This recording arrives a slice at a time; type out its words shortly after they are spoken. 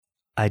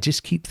I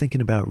just keep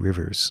thinking about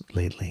rivers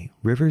lately.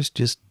 Rivers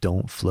just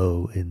don't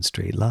flow in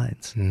straight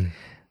lines.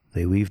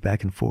 They weave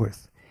back and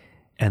forth.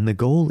 And the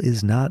goal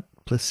is not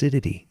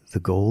placidity. The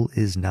goal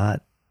is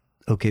not,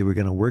 okay, we're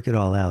going to work it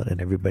all out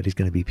and everybody's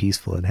going to be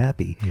peaceful and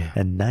happy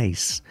and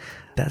nice.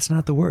 That's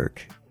not the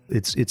work.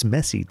 It's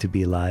messy to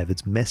be alive.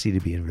 It's messy to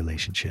be in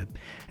relationship,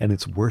 and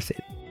it's worth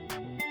it.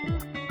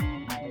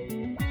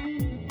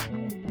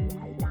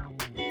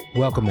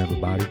 Welcome,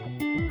 everybody,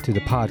 to the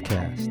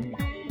podcast,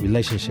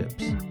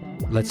 Relationships.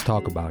 Let's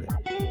talk about it.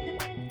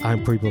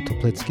 I'm Preble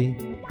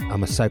Toplitsky.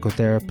 I'm a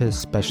psychotherapist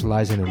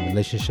specializing in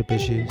relationship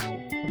issues.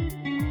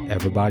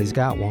 Everybody's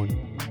got one.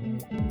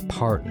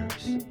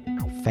 Partners,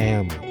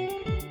 family,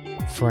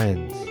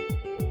 friends,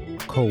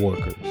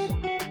 co-workers,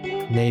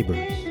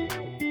 neighbors,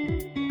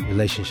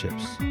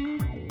 relationships.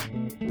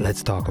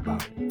 Let's talk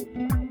about it.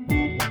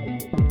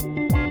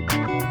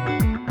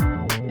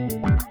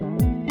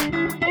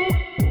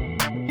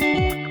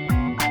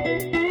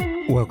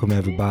 Welcome,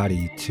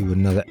 everybody, to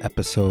another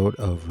episode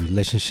of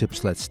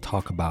Relationships. Let's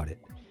talk about it.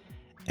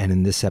 And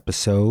in this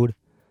episode,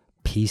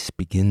 peace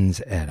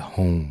begins at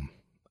home.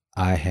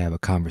 I have a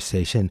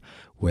conversation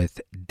with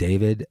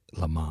David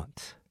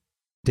Lamont.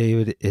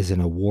 David is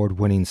an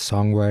award-winning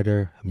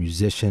songwriter,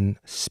 musician,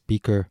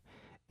 speaker,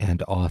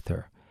 and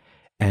author.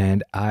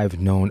 And I've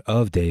known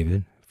of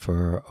David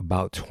for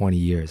about 20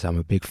 years. I'm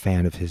a big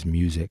fan of his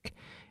music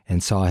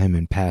and saw him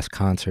in past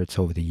concerts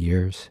over the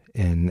years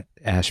in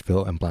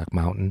Asheville and Black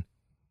Mountain.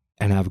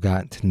 And I've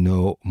gotten to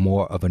know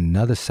more of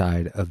another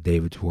side of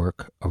David's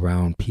work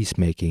around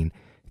peacemaking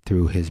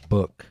through his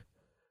book,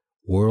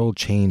 World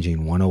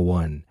Changing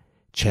 101,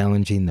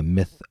 Challenging the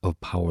Myth of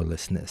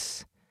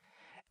Powerlessness.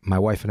 My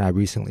wife and I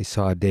recently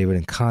saw David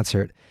in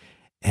concert,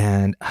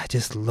 and I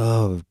just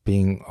loved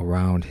being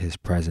around his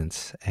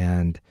presence.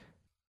 And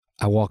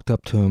I walked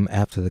up to him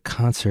after the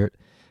concert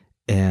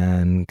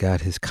and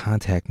got his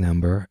contact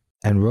number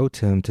and wrote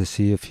to him to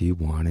see if he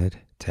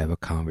wanted to have a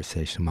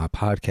conversation on my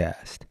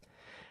podcast.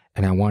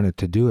 And I wanted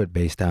to do it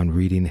based on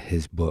reading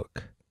his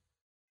book,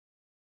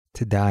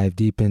 to dive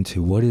deep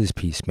into what is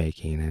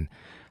peacemaking and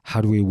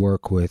how do we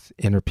work with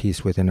inner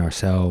peace within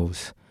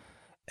ourselves,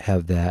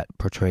 have that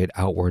portrayed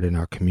outward in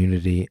our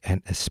community,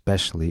 and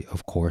especially,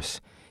 of course,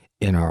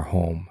 in our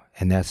home.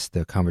 And that's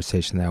the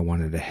conversation that I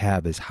wanted to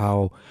have, is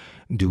how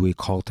do we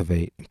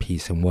cultivate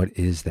peace and what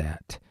is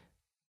that?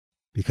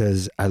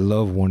 Because I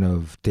love one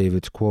of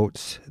David's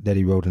quotes that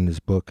he wrote in his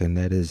book, and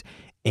that is,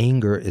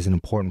 anger is an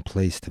important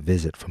place to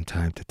visit from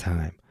time to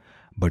time,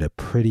 but a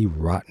pretty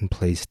rotten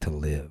place to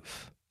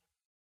live.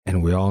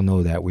 And we all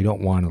know that we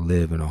don't want to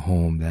live in a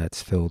home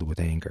that's filled with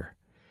anger.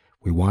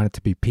 We want it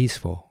to be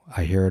peaceful.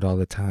 I hear it all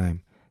the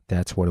time.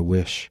 That's what a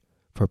wish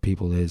for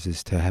people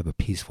is to have a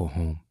peaceful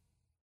home.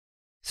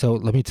 So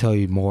let me tell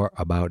you more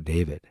about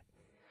David.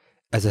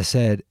 As I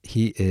said,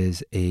 he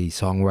is a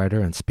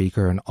songwriter and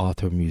speaker and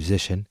author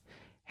musician,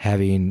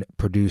 having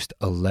produced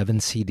 11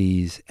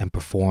 CDs and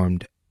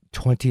performed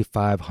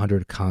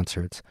 2,500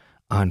 concerts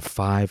on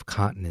 5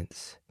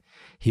 continents.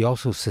 He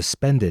also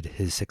suspended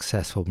his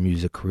successful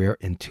music career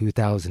in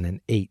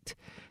 2008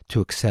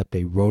 to accept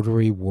a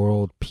Rotary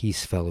World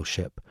Peace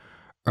Fellowship,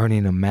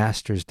 earning a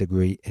master's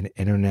degree in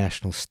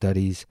international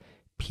studies,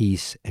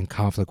 peace, and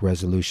conflict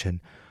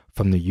resolution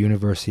from the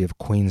University of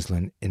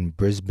Queensland in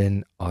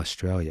Brisbane,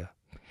 Australia.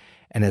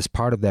 And as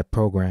part of that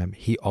program,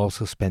 he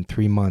also spent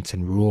 3 months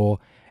in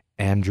rural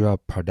Andhra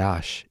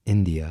Pradesh,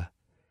 India,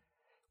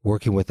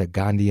 working with a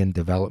Gandhian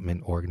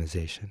development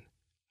organization.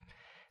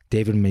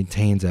 David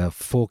maintains a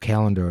full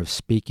calendar of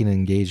speaking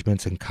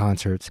engagements and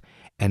concerts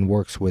and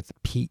works with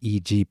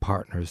PEG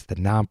Partners, the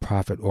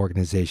nonprofit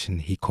organization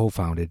he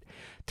co-founded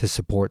to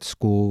support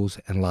schools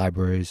and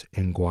libraries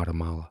in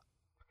Guatemala.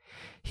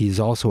 He is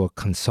also a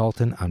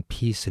consultant on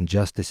peace and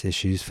justice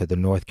issues for the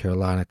North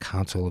Carolina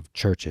Council of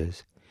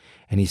Churches,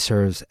 and he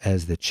serves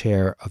as the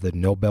chair of the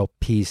Nobel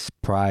Peace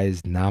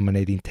Prize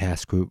nominating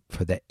task group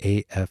for the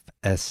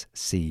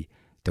AFSC,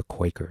 the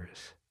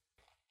Quakers.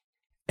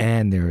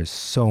 And there is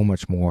so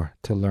much more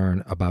to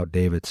learn about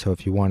David. So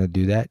if you want to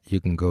do that,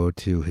 you can go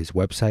to his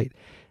website,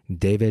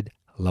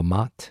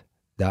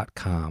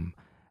 davidlamotte.com.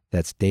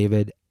 That's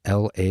David,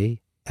 LAMOTTE.com.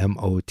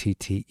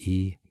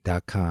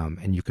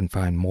 And you can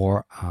find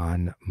more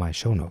on my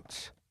show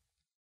notes.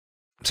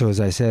 So as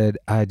I said,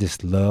 I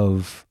just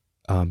love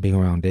being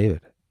around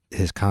David.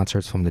 His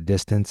concerts from the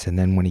distance, and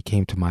then when he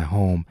came to my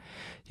home,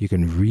 you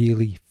can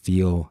really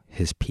feel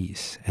his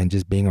peace. And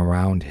just being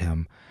around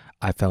him,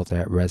 I felt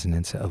that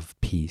resonance of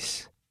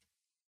peace.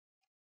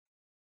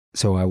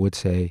 So I would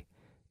say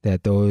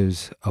that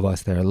those of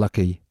us that are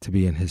lucky to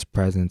be in his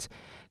presence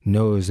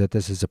knows that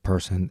this is a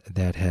person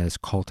that has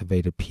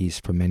cultivated peace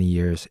for many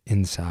years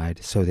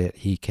inside so that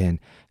he can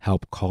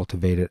help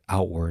cultivate it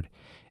outward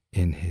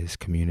in his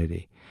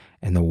community.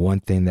 And the one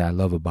thing that I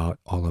love about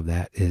all of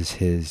that is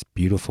his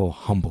beautiful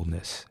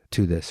humbleness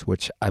to this,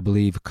 which I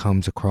believe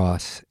comes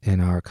across in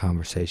our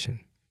conversation.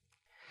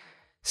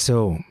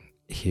 So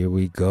here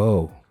we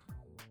go.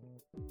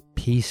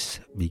 Peace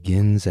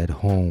begins at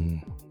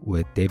home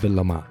with David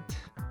Lamont.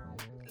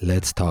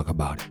 Let's talk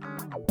about it.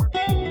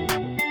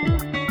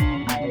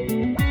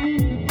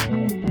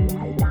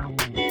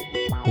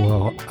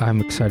 Well, I'm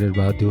excited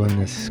about doing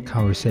this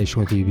conversation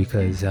with you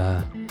because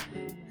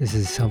this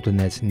is something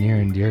that's near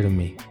and dear to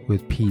me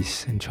with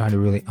peace and trying to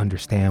really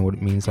understand what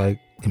it means like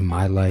in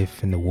my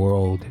life, in the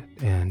world.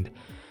 And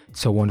it's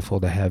so wonderful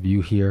to have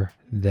you here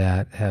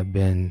that have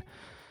been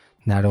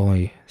not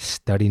only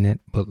studying it,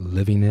 but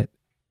living it,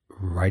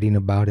 writing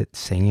about it,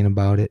 singing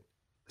about it.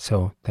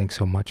 So thanks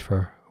so much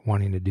for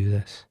wanting to do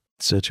this.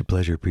 Such a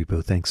pleasure,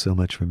 Prepo. Thanks so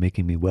much for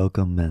making me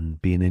welcome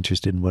and being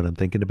interested in what I'm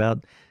thinking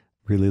about.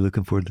 Really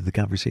looking forward to the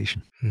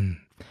conversation.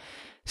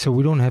 So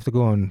we don't have to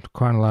go in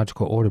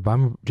chronological order, but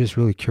I'm just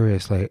really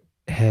curious, like,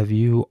 have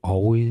you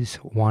always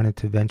wanted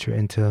to venture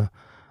into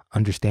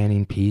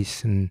understanding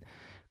peace and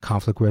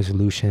conflict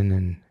resolution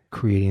and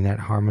creating that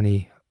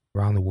harmony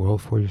around the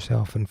world for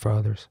yourself and for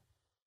others?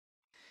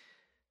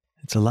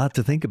 It's a lot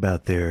to think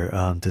about there,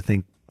 to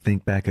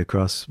think back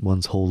across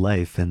one's whole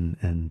life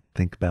and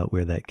think about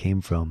where that came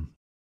from.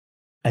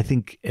 I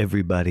think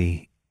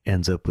everybody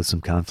ends up with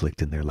some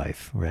conflict in their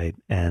life, right?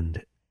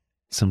 And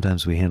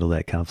sometimes we handle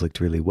that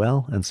conflict really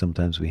well, and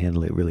sometimes we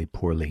handle it really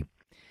poorly.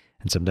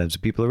 And sometimes the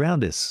people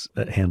around us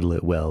handle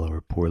it well or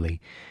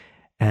poorly.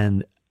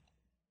 And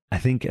I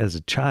think as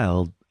a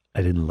child,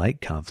 I didn't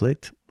like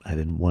conflict. I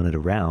didn't want it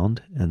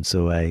around. And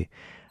so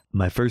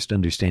my first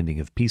understanding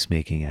of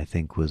peacemaking, I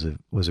think, was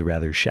a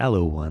rather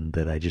shallow one,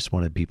 that I just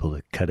wanted people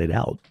to cut it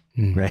out,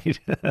 right?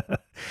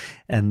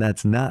 And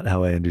that's not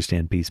how I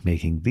understand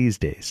peacemaking these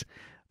days.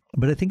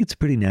 But I think it's a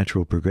pretty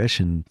natural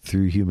progression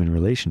through human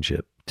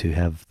relationship to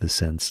have the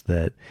sense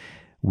that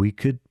we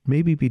could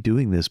maybe be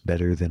doing this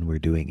better than we're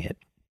doing it.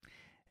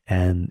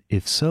 And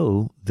if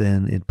so,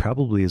 then it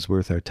probably is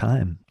worth our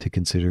time to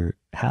consider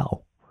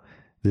how.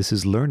 This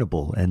is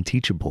learnable and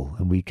teachable,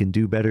 and we can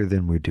do better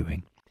than we're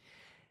doing.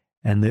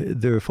 And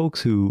there are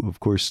folks who, of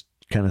course,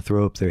 kind of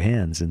throw up their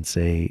hands and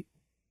say,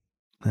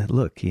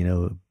 look,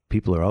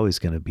 people are always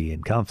going to be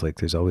in conflict.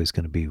 There's always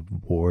going to be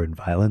war and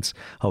violence.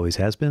 Always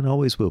has been,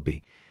 always will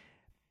be.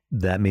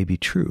 That may be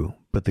true,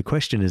 but the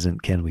question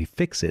isn't, can we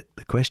fix it?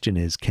 The question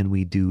is, can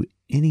we do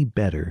any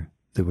better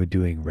than we're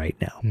doing right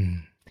now?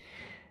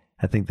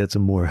 I think that's a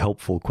more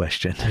helpful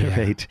question,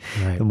 right?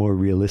 A more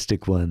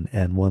realistic one,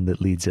 and one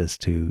that leads us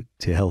to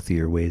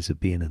healthier ways of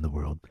being in the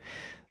world.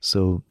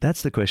 So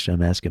that's the question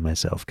I'm asking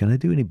myself. Can I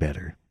do any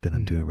better than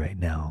I'm doing right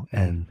now?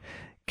 And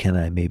can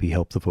I maybe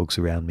help the folks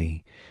around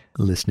me,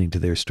 listening to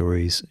their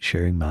stories,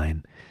 sharing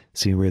mine,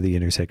 seeing where the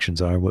intersections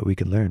are, what we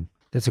can learn?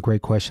 That's a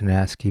great question to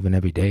ask even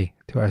every day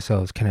to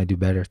ourselves. Can I do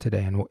better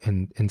today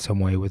in some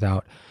way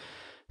without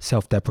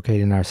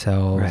self-deprecating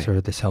ourselves or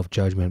the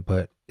self-judgment?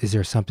 But is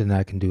there something that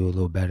I can do a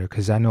little better?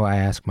 Because I know I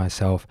ask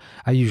myself,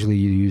 I usually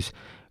use,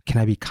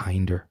 can I be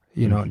kinder?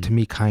 To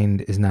me,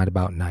 kind is not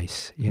about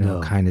nice.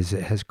 Kind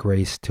has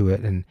grace to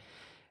it. And,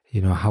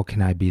 how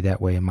can I be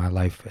that way in my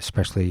life,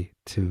 especially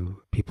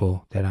to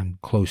people that I'm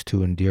close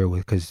to and dear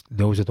with? Because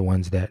those are the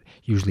ones that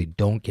usually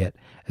don't get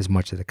as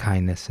much of the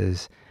kindness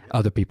as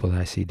other people that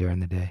I see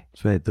during the day.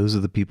 That's right. Those are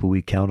the people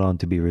we count on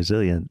to be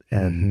resilient.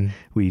 And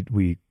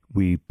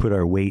we put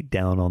our weight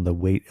down on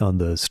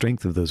the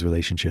strength of those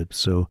relationships.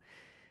 So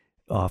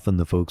often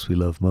the folks we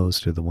love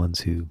most are the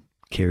ones who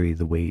carry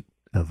the weight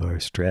of our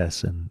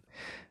stress. And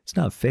it's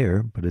not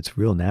fair, but it's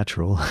real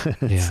natural.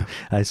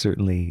 I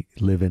certainly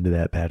live into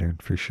that pattern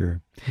for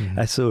sure.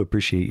 I so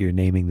appreciate your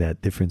naming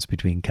that difference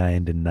between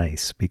kind and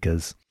nice,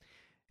 because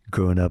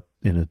growing up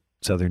in a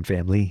Southern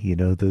family,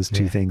 those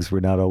two things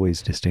were not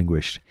always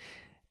distinguished.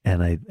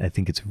 And I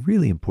think it's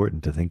really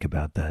important to think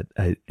about that.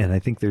 And I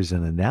think there's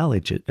an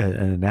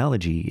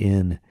analogy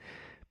in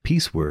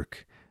peace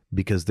work,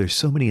 because there's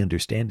so many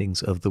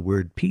understandings of the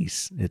word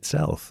peace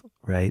itself,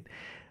 right?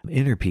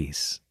 Inner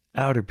peace,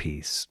 outer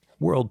peace,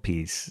 world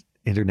peace,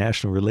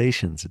 international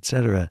relations,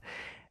 etc.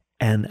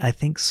 And I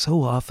think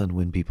so often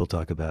when people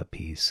talk about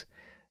peace,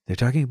 they're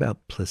talking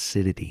about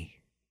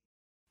placidity,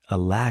 a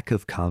lack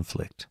of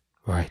conflict.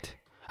 Right.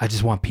 I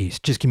just want peace.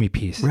 Just give me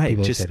peace.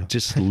 Right.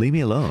 Just leave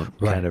me alone,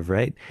 kind of,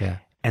 right? Yeah.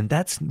 And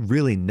that's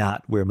really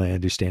not where my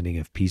understanding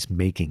of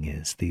peacemaking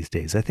is these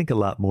days. I think a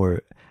lot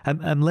more,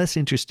 I'm less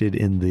interested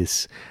in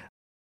this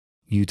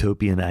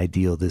utopian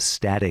ideal, this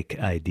static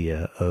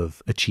idea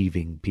of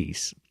achieving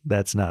peace.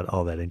 That's not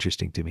all that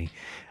interesting to me.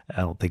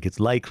 I don't think it's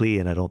likely,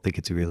 and I don't think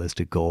it's a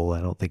realistic goal.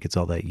 I don't think it's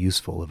all that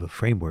useful of a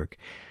framework.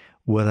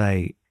 What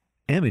I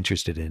am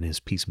interested in is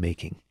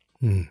peacemaking,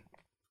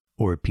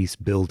 or peace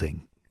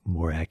building,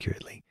 more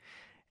accurately.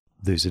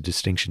 There's a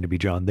distinction to be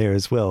drawn there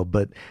as well.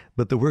 But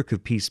the work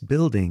of peace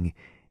building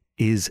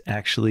is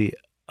actually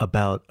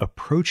about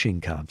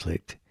approaching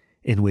conflict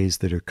in ways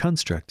that are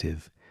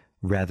constructive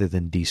rather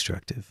than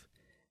destructive.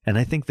 And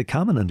I think the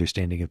common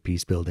understanding of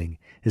peace building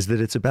is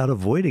that it's about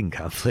avoiding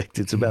conflict.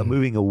 It's about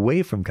moving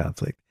away from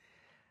conflict.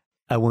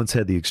 I once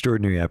had the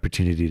extraordinary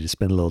opportunity to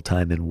spend a little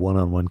time in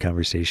one-on-one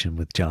conversation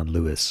with John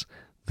Lewis,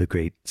 the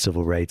great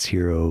civil rights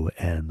hero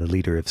and the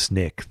leader of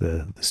SNCC,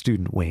 the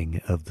student wing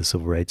of the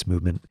civil rights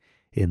movement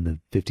in the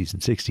 50s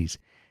and 60s.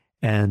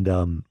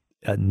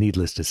 And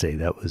needless to say,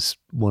 that was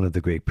one of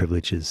the great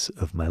privileges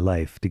of my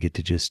life, to get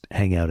to just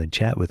hang out and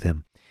chat with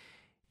him.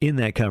 in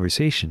that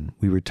conversation,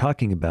 we were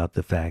talking about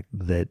the fact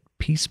that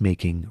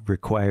peacemaking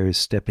requires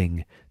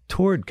stepping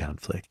toward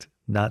conflict,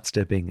 not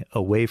stepping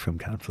away from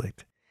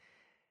conflict.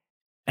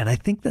 And I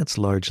think that's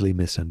largely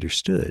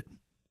misunderstood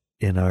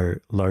in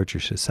our larger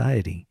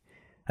society.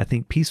 I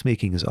think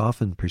peacemaking is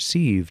often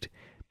perceived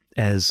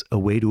as a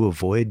way to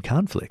avoid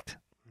conflict.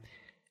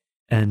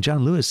 And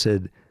John Lewis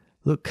said,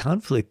 look,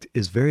 conflict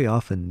is very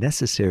often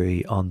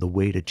necessary on the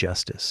way to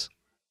justice,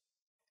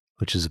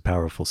 which is a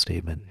powerful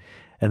statement.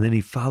 And then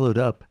he followed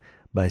up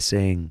by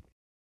saying,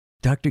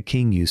 Dr.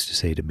 King used to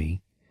say to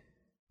me,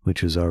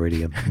 which was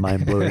already a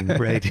mind-blowing,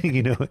 right?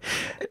 You know,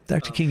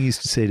 Dr. King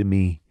used to say to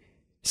me,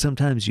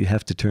 sometimes you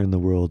have to turn the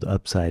world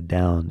upside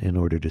down in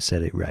order to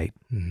set it right.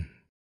 Mm.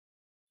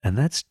 And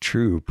that's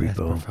true,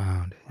 Prepo. That's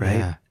profound. Right?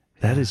 Yeah.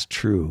 That is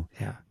true.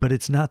 Yeah. But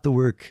it's not the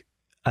work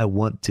I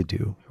want to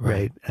do,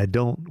 right? I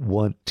don't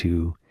want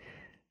to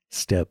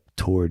step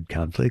toward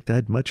conflict.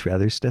 I'd much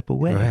rather step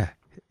away. Right.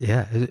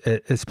 Yeah,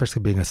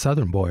 especially being a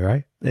Southern boy,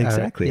 right?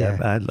 Exactly. Yeah.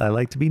 I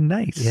like to be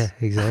nice. Yeah,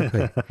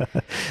 exactly.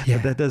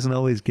 But that doesn't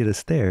always get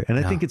us there. And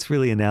I think it's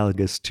really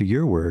analogous to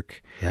your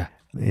work. Yeah.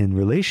 In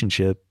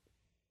relationship,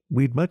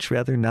 we'd much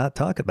rather not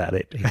talk about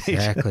it. Right?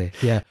 Exactly.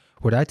 Yeah.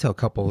 What I tell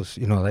couples,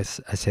 you know, I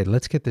say,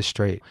 let's get this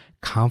straight.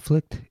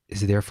 Conflict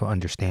is there for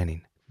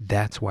understanding.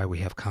 That's why we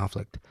have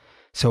conflict.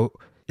 So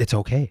it's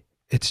okay.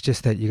 It's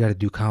just that you got to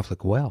do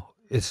conflict well.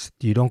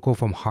 You don't go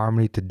from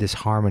harmony to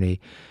disharmony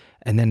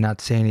and then not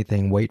say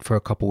anything, wait for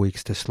a couple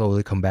weeks to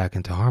slowly come back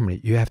into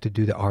harmony. You have to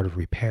do the art of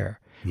repair,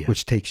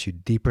 which takes you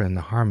deeper in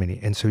the harmony.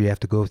 And so you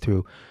have to go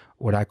through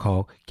what I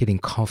call getting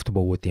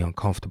comfortable with the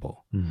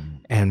uncomfortable.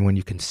 Mm. And when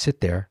you can sit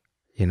there,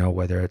 you know,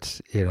 whether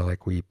it's, you know,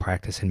 like we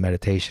practice in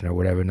meditation or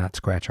whatever, not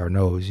scratch our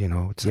nose, you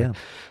know, it's like,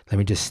 let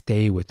me just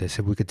stay with this.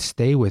 If we could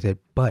stay with it,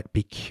 but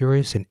be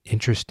curious and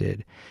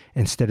interested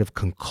instead of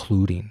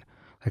concluding.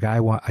 Like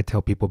I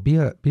tell people, be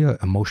a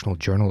emotional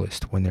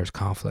journalist when there's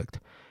conflict.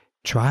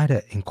 Try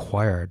to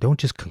inquire. Don't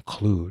just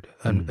conclude.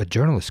 A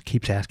journalist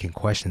keeps asking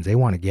questions. They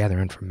want to gather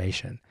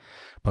information.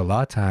 But a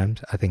lot of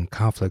times, I think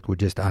conflict, we're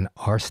just on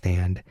our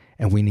stand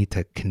and we need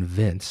to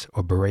convince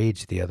or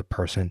berate the other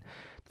person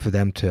for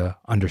them to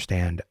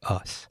understand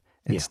us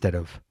instead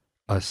of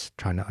us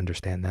trying to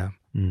understand them.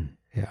 Mm.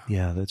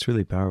 Yeah, that's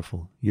really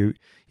powerful. You're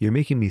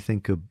making me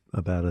think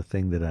about a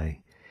thing that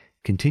I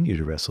continue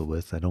to wrestle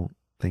with. I don't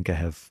think I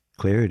have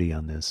clarity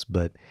on this,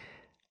 but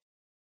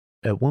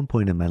at one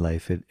point in my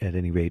life, at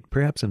any rate,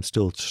 perhaps I'm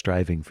still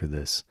striving for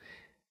this,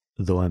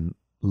 though I'm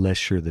less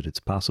sure that it's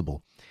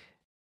possible.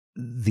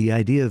 The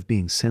idea of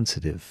being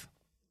sensitive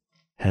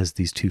has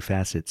these two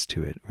facets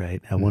to it,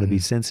 right? I want to be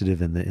sensitive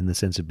in the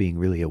sense of being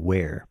really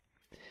aware,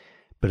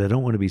 but I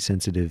don't want to be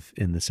sensitive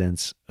in the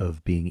sense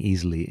of being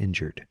easily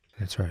injured.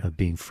 That's right. Of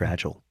being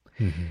fragile.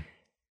 Mm-hmm.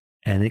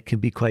 And it can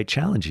be quite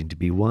challenging to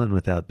be one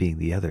without being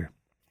the other.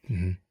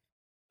 Mm-hmm.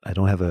 I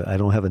don't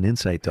have an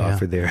insight to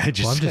offer there. I'm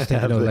just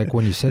thinking, like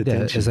when you said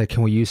that, it's like,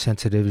 can we use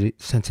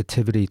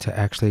sensitivity to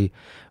actually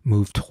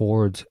move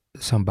towards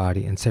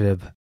somebody instead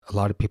of a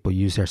lot of people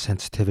use their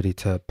sensitivity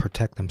to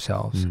protect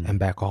themselves and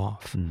back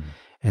off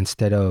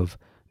instead of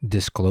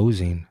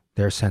disclosing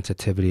their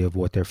sensitivity of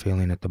what they're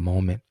feeling at the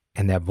moment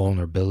and that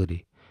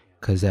vulnerability,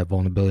 because that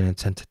vulnerability and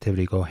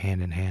sensitivity go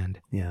hand in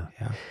hand. Yeah.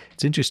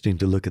 It's interesting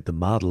to look at the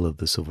model of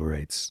the civil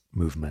rights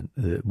movement,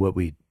 what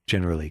we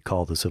generally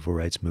call the civil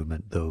rights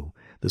movement, though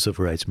the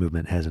civil rights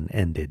movement hasn't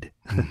ended.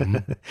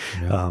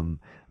 Mm-hmm.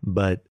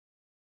 But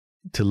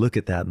to look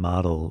at that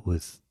model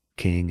with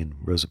King and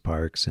Rosa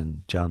Parks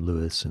and John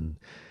Lewis and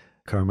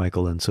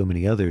Carmichael and so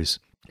many others,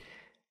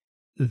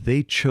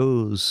 they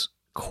chose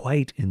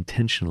quite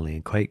intentionally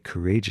and quite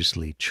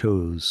courageously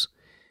chose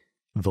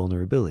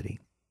vulnerability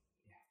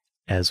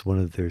as one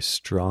of their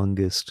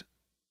strongest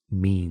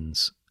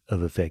means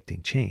of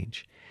affecting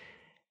change.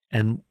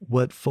 And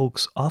what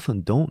folks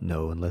often don't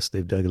know, unless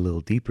they've dug a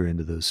little deeper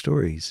into those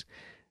stories,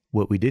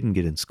 what we didn't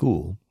get in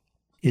school,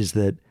 is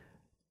that,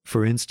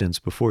 for instance,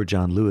 before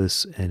John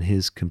Lewis and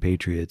his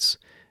compatriots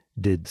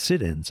did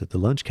sit-ins at the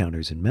lunch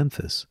counters in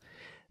Memphis,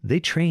 they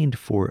trained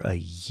for a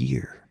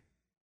year,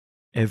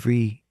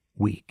 every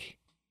week,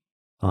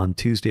 on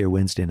Tuesday or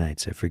Wednesday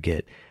nights, I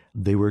forget.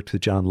 They worked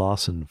with John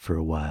Lawson for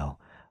a while,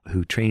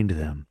 who trained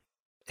them.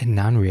 In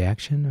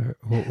non-reaction or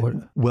what?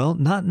 Well,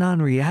 not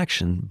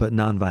non-reaction, but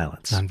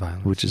nonviolence.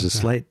 Nonviolence. Which is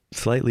a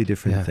slightly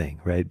different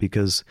thing, right?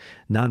 Because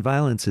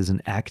nonviolence is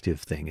an active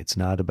thing. It's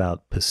not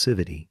about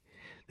passivity.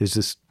 There's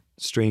this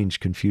strange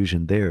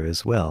confusion there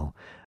as well,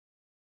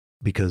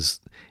 because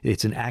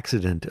it's an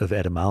accident of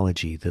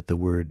etymology that the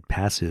word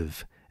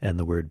passive and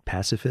the word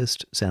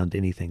pacifist sound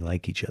anything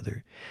like each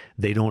other.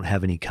 They don't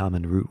have any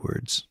common root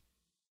words.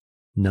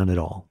 None at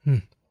all.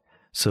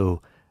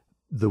 So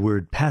the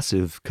word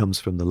passive comes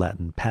from the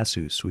Latin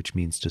passus, which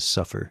means to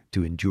suffer,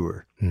 to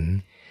endure. Mm-hmm.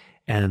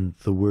 And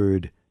the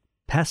word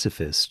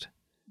pacifist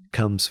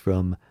comes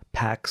from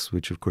pax,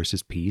 which of course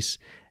is peace,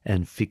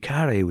 and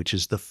ficare, which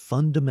is the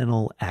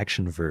fundamental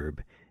action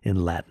verb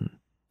in Latin.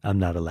 I'm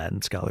not a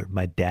Latin scholar.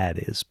 My dad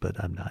is, but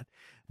I'm not.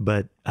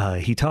 But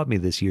he taught me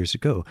this years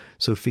ago.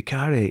 So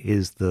ficare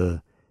is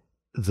the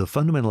the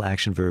fundamental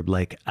action verb,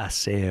 like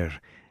hacer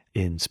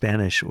in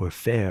Spanish or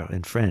faire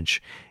in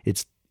French,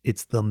 it's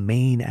the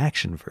main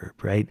action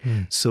verb, right?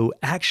 So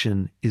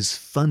action is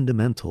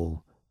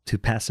fundamental to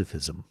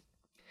pacifism.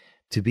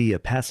 To be a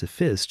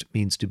pacifist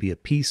means to be a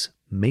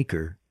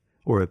peacemaker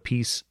or a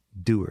peace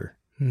doer.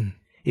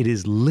 It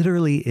is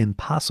literally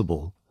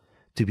impossible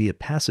to be a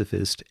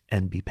pacifist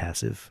and be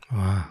passive.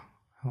 Wow.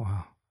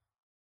 Wow.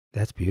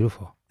 That's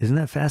beautiful. Isn't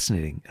that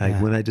fascinating?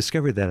 Yeah. When I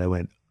discovered that, I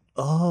went,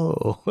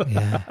 oh.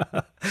 Yeah.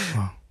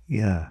 Wow.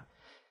 Yeah.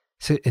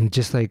 So, and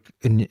just like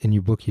in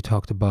your book, you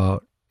talked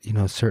about,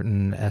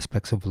 certain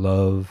aspects of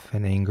love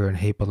and anger and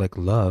hate, but like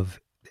love,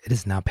 it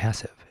is not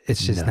passive.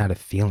 It's just not a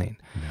feeling.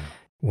 No.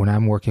 When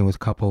I'm working with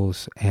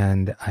couples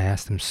and I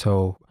ask them,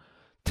 so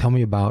tell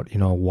me about,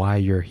 why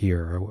you're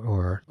here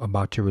or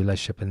about your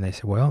relationship. And they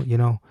say, well,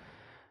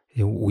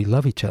 we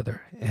love each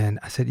other. And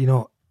I said,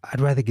 I'd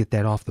rather get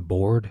that off the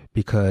board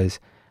because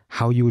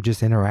how you were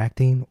just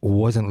interacting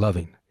wasn't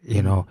loving.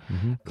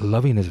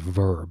 Loving is a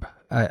verb.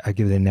 I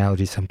give the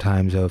analogy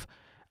sometimes of,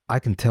 I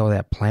can tell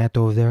that plant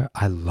over there,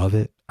 I love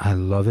it.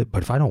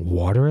 But if I don't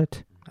water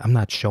it, I'm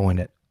not showing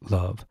it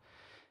love.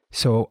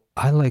 So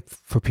I like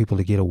for people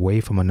to get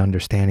away from an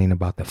understanding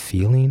about the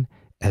feeling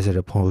as it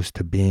opposed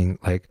to being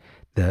like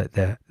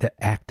the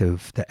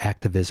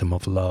activism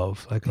of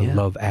love, like a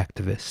love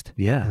activist.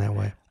 Yeah. In that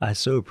way. I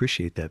so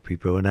appreciate that,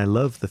 Pripo. And I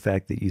love the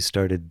fact that you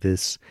started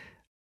this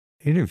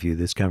interview,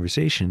 this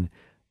conversation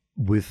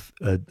with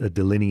a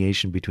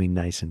delineation between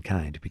nice and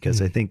kind,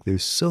 because I think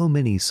there's so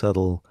many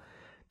subtle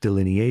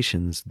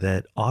delineations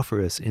that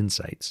offer us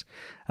insights.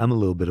 I'm a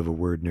little bit of a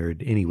word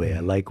nerd anyway. I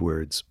like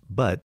words,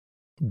 but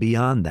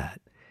beyond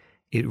that,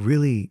 it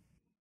really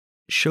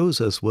shows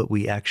us what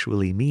we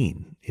actually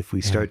mean if we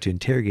start to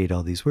interrogate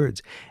all these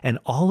words. And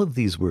all of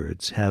these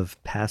words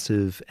have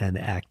passive and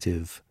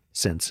active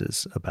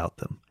senses about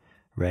them,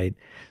 right?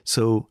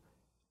 So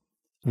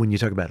when you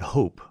talk about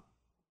hope,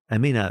 I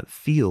may not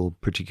feel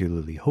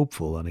particularly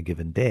hopeful on a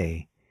given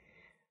day,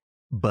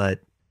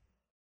 but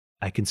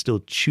I can still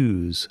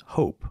choose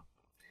hope.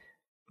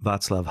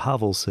 Václav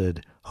Havel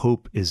said,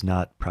 hope is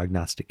not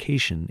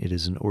prognostication, it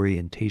is an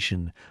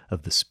orientation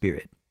of the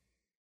spirit.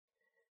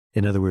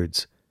 In other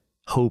words,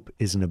 hope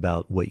isn't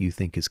about what you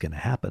think is going to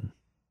happen.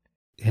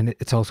 And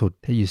it's also,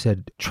 you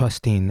said,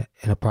 trusting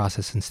in a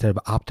process instead of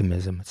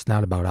optimism. It's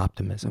not about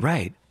optimism.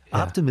 Right.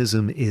 Yeah.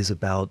 Optimism is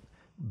about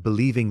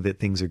believing that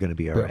things are going to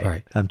be all right.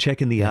 Right. I'm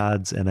checking the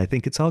odds and I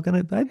think it's all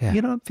going to,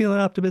 I'm feeling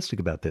optimistic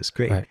about this.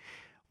 Great. Right.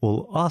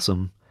 Well,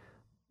 awesome.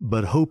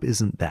 But hope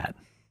isn't that.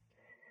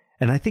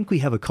 And I think we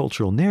have a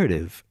cultural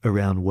narrative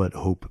around what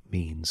hope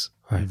means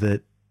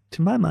that,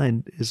 to my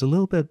mind, is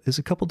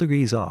a couple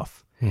degrees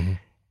off. Mm-hmm.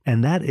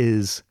 And that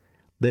is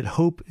that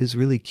hope is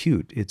really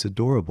cute. It's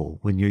adorable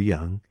when you're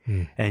young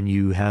and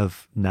you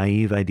have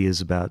naive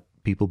ideas about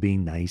people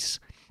being nice.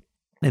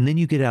 And then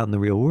you get out in the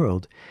real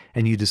world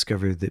and you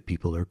discover that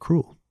people are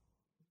cruel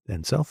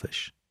and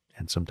selfish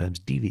and sometimes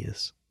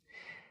devious.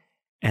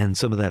 And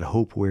some of that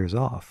hope wears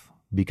off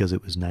because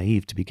it was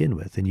naive to begin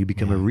with, and you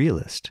become a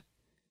realist,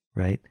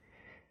 right?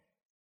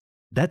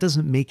 That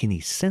doesn't make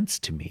any sense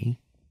to me,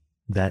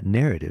 that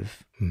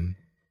narrative,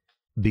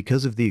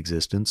 because of the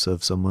existence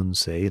of someone,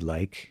 say,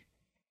 like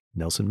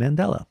Nelson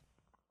Mandela,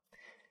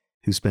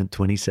 who spent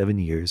 27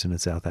 years in a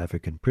South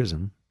African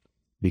prison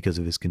because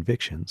of his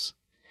convictions,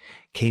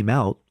 came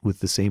out with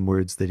the same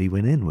words that he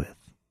went in with.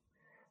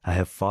 I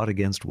have fought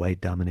against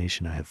white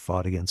domination. I have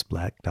fought against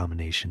black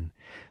domination.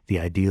 The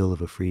ideal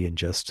of a free and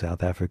just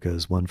South Africa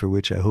is one for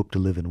which I hope to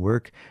live and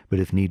work, but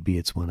if need be,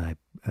 it's one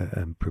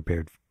I'm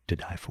prepared to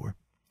die for.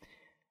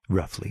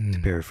 Roughly, to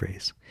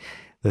paraphrase.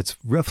 That's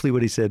roughly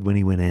what he said when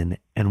he went in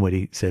and what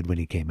he said when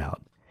he came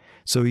out.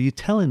 So are you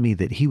telling me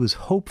that he was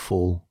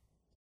hopeful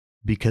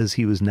because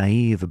he was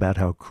naive about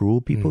how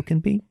cruel people can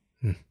be?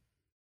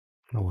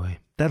 No way.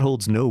 That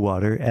holds no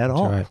water at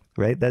all,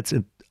 right? That's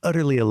an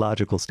utterly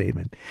illogical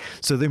statement.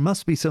 So there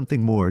must be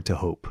something more to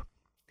hope.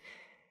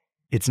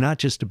 It's not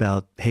just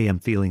about, hey, I'm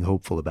feeling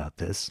hopeful about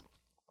this.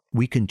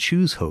 We can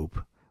choose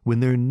hope when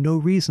there are no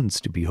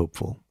reasons to be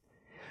hopeful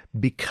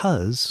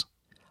because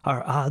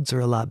our odds are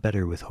a lot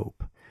better with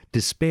hope.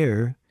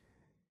 Despair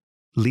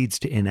leads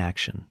to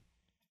inaction,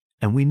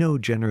 and we know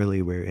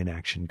generally where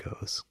inaction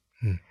goes.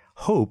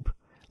 Hope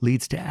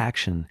leads to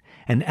action,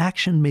 and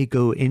action may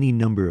go any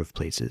number of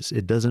places.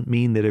 It doesn't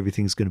mean that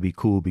everything's going to be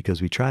cool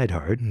because we tried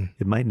hard.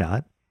 It might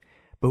not,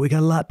 but we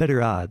got a lot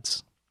better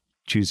odds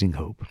choosing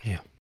hope. Yeah.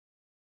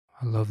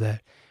 I love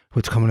that.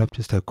 What's coming up,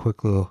 just a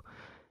quick little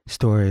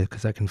story,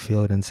 because I can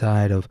feel it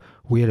inside of,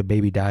 we had a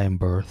baby die in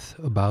birth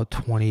about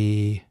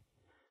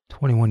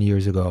 21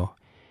 years ago.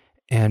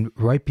 And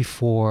right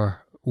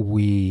before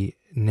we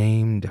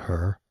named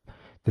her,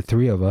 the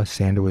three of us,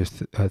 Sandra was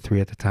 3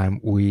 at the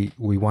time, we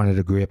wanted to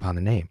agree upon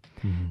the name.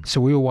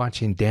 So we were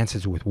watching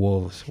Dances with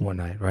Wolves one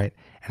night, right?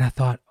 And I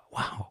thought,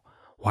 wow,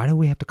 why do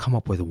we have to come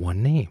up with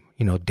one name?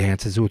 You know,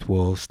 Dances with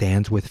Wolves,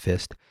 Stands with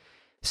Fist.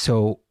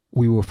 So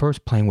we were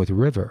first playing with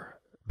River,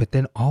 but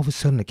then all of a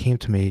sudden it came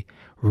to me,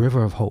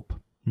 River of Hope.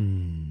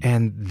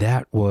 And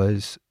that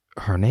was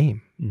her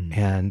name.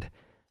 And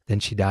then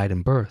she died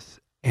in birth.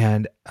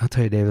 And I'll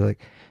tell you, David,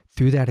 like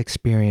through that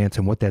experience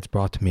and what that's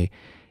brought to me,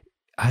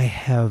 I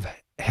have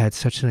had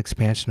such an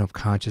expansion of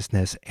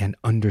consciousness and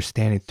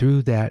understanding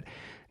through that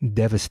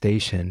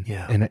devastation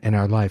in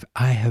our life.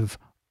 I have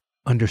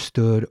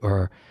understood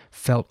or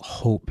felt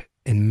hope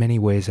in many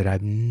ways that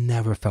I've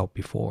never felt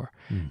before.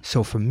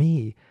 So for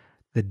me,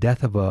 the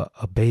death of a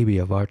baby,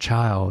 of our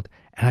child,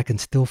 and I can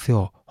still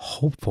feel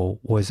hopeful,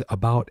 was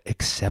about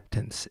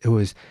acceptance. It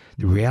was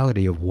the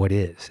reality of what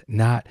is,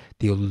 not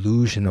the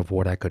illusion of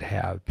what I could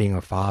have, being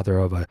a father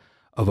of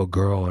a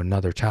girl or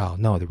another child.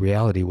 No, the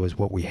reality was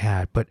what we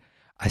had, but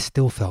I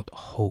still felt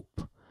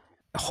hope.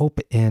 Hope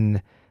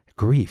in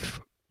grief,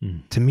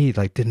 to me,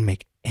 like didn't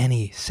make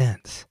any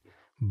sense.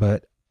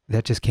 But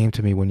that just came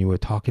to me when you were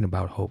talking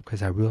about hope,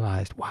 because I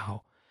realized,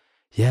 wow,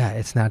 yeah,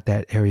 it's not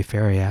that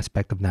airy-fairy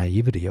aspect of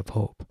naivety of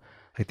hope.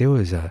 Like there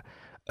was a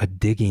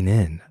digging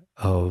in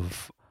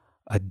of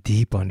a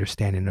deep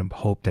understanding of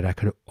hope that I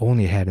could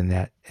only had in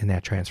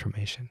that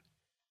transformation.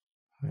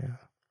 Yeah.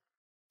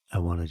 I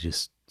want to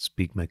just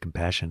speak my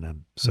compassion.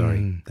 I'm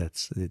sorry.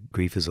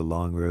 Grief is a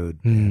long road,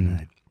 and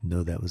I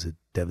know that was a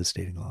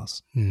devastating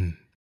loss.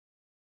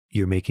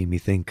 You're making me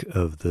think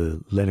of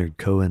the Leonard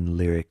Cohen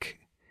lyric,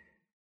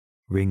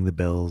 "Ring the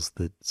bells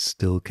that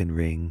still can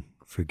ring,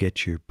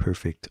 forget your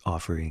perfect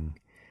offering.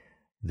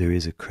 There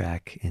is a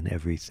crack in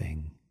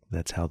everything.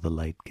 That's how the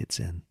light gets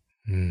in."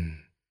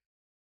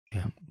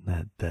 Yeah.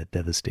 That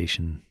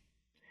devastation,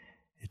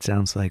 it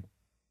sounds like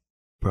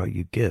brought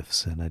you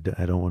gifts, and I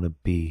don't want to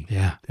be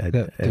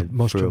the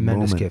most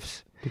tremendous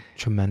gifts.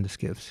 Tremendous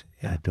gifts.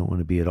 I don't want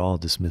to be at all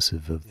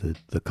dismissive of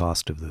the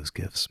cost of those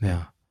gifts.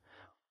 Yeah.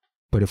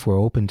 But if we're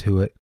open to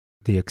it,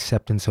 the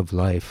acceptance of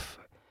life,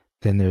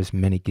 then there's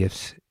many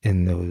gifts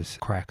in those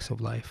cracks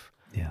of life.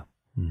 Yeah.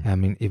 I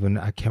mean, even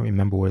I can't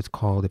remember what it's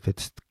called. If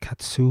it's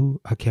katsu,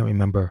 I can't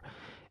remember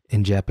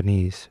in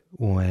Japanese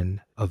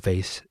when a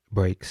vase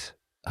breaks,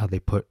 how they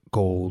put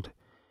gold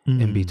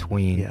in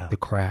between the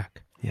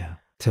crack. Yeah.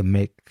 To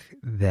make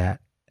that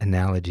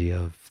analogy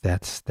of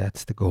that's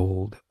the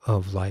gold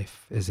of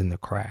life, is in the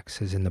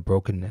cracks, is in the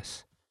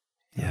brokenness.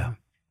 Yeah.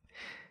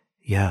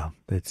 Yeah.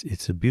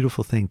 It's a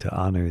beautiful thing to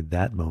honor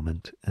that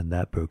moment and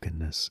that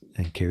brokenness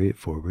and carry it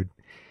forward,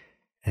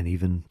 and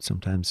even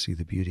sometimes see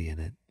the beauty in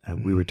it.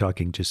 We were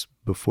talking just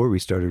before we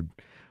started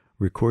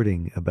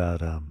recording about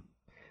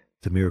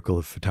the miracle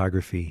of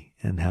photography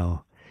and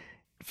how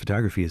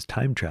photography is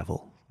time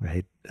travel,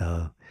 right?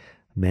 A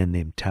man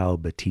named Tao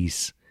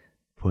Batiste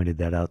pointed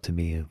that out to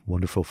me, a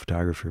wonderful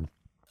photographer,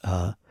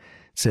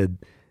 said,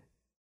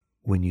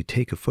 when you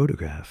take a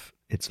photograph,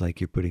 it's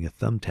like you're putting a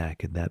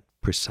thumbtack in that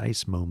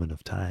precise moment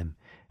of time,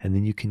 and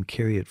then you can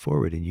carry it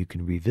forward and you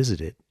can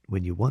revisit it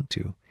when you want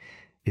to.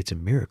 It's a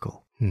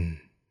miracle.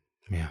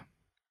 Yeah.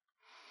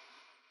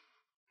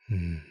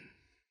 And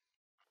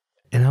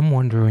I'm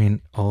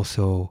wondering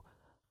also,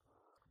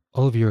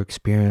 all of your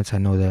experience, I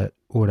know that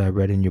what I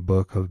read in your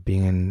book of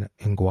being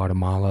in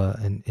Guatemala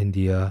and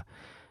India,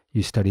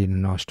 you studied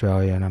in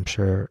Australia, and I'm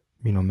sure,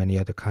 many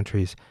other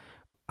countries,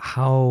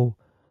 how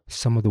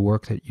some of the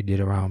work that you did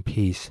around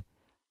peace,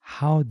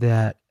 how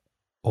that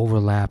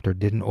overlapped or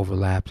didn't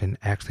overlap in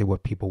actually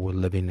what people were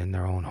living in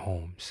their own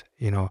homes.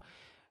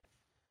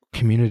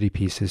 Community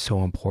peace is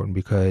so important,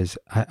 because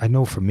I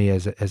know for me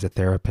as a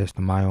therapist,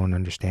 and my own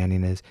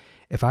understanding is,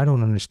 if I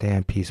don't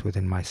understand peace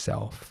within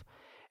myself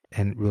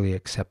and really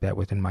accept that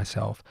within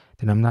myself,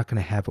 then I'm not going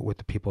to have it with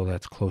the people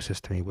that's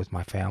closest to me, with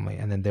my family,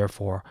 and then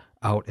therefore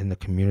out in the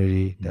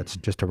community that's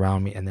just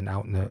around me, and then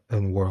out in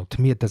the world.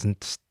 To me, it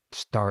doesn't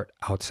start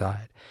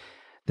outside.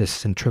 This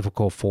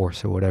centrifugal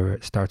force or whatever,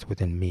 it starts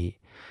within me.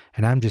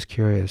 And I'm just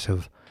curious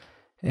of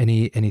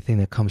anything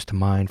that comes to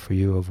mind for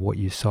you of what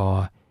you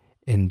saw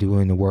in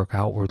doing the work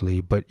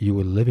outwardly, but you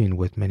were living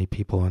with many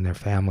people and their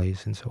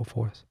families and so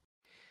forth.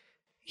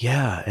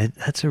 Yeah,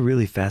 that's a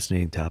really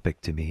fascinating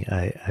topic to me.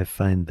 I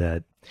find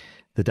that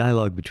the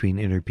dialogue between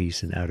inner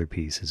peace and outer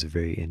peace is a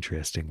very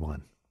interesting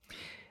one.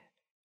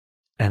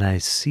 And I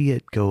see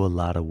it go a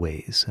lot of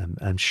ways.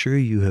 I'm sure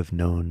you have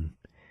known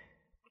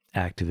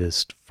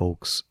activist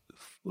folks,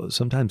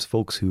 sometimes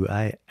folks who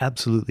I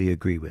absolutely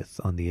agree with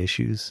on the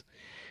issues,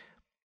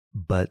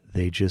 but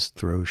they just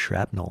throw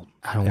shrapnel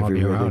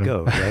everywhere they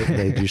go, right?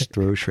 They just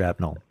throw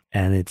shrapnel,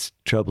 and it's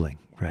troubling,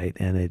 right?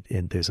 And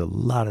there's a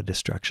lot of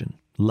destruction,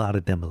 a lot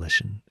of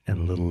demolition, and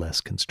a little less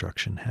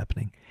construction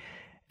happening.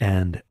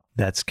 And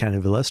that's kind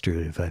of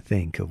illustrative, I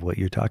think, of what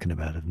you're talking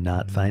about, of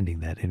not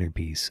finding that inner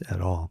peace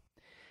at all.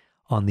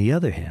 On the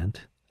other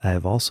hand, I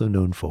have also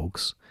known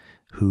folks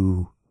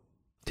who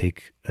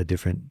take a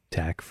different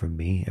tack from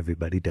me.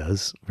 Everybody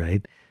does,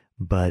 right?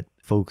 But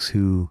folks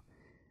who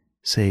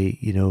say,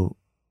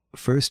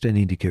 first I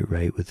need to get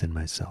right within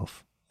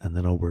myself, and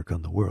then I'll work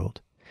on the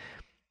world.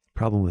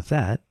 Problem with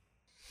that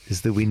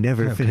is that we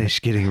never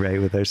finish getting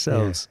right with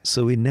ourselves,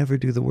 so we never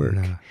do the work.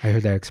 No, I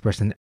heard that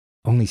expression,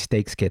 only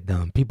steaks get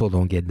done. People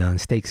don't get done,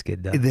 steaks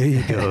get done. There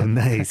you go.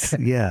 Nice.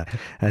 Yeah.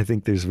 I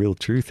think there's real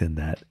truth in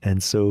that.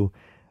 And so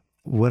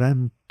what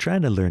I'm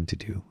trying to learn to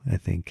do, I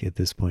think, at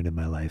this point in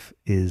my life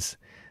is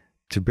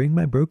to bring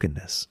my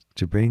brokenness,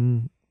 to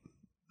bring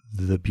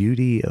the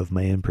beauty of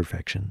my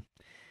imperfection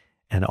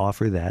and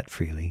offer that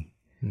freely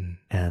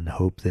and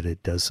hope that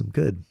it does some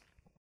good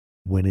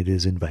when it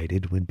is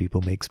invited, when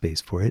people make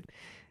space for it.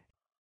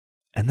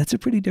 And that's a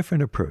pretty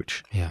different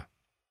approach. Yeah.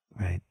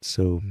 Right.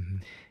 So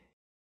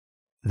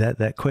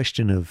that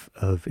question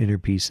of inner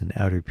peace and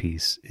outer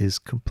peace is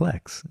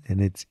complex, and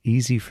it's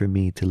easy for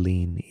me to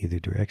lean either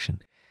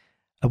direction.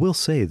 I will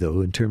say,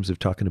 though, in terms of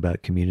talking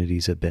about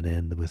communities I've been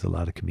in with a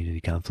lot of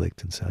community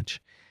conflict and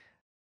such,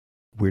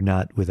 we're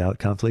not without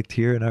conflict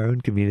here in our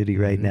own community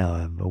right now.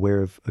 I'm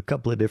aware of a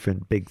couple of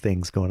different big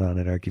things going on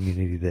in our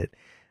community that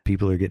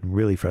people are getting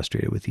really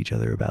frustrated with each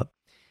other about.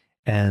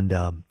 And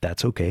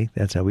that's okay.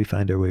 That's how we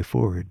find our way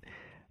forward.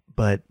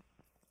 But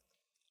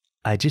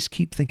I just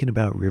keep thinking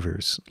about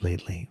rivers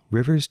lately.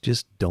 Rivers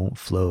just don't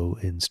flow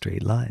in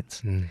straight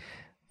lines.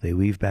 They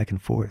weave back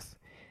and forth.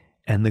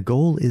 And the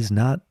goal is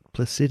not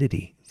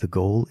placidity. The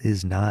goal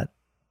is not,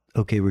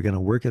 okay, we're going to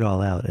work it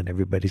all out and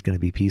everybody's going to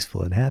be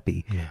peaceful and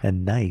happy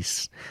and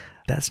nice.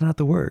 That's not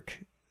the work.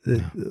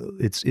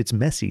 It's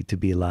messy to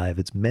be alive.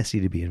 It's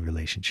messy to be in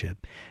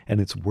relationship, and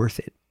it's worth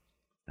it.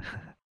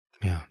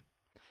 Yeah.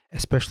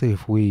 Especially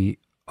if we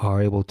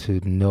are able to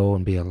know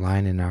and be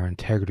aligned in our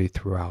integrity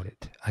throughout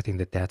it. I think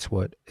that that's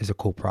what is a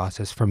cool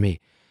process for me.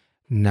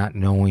 Not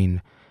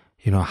knowing,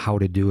 how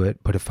to do it,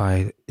 but if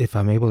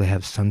I'm able to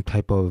have some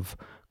type of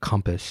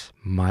compass,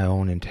 my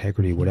own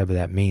integrity, whatever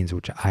that means,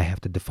 which I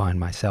have to define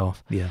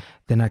myself,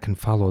 then I can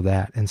follow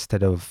that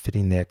instead of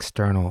fitting the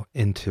external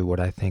into what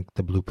I think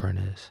the blueprint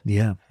is.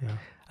 Yeah.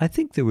 I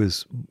think there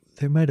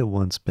might have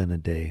once been a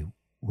day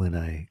when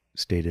I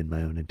stayed in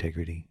my own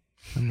integrity.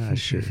 I'm not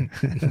sure,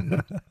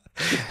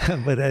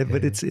 but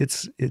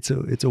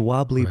it's a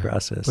wobbly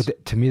process.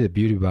 But to me, the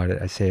beauty about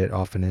it, I say it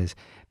often, is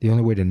the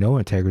only way to know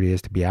integrity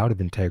is to be out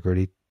of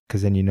integrity,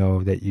 because then you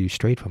know that you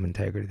strayed from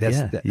integrity.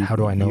 How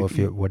do I know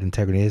what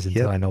integrity is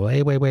until I know?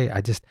 Hey, wait!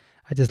 I just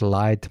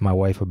lied to my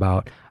wife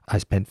about I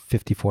spent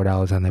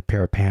 $54 on that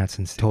pair of pants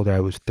and told her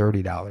it was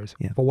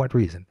 $30. For what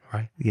reason,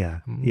 right?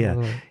 Yeah.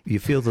 You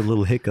feel the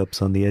little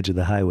hiccups on the edge of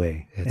the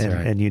highway,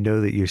 and you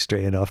know that you're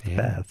straying off the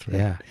path.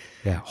 Right?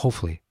 Yeah.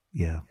 Hopefully.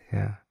 Yeah.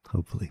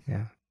 Hopefully.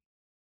 Yeah.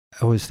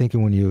 I was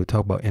thinking when you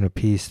talk about inner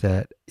peace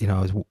that, I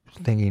was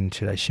thinking,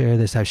 should I share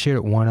this? I shared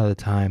it one other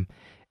time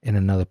in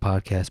another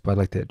podcast, but I'd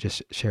like to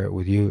just share it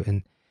with you.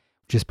 And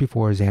just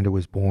before Xander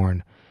was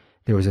born,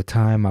 there was a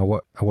time I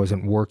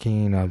wasn't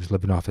working. I was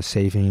living off of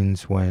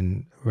savings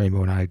when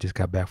Rainbow and I just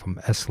got back from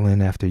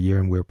Esalen after a year,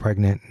 and we were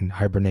pregnant and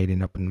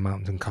hibernating up in the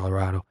mountains in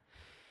Colorado.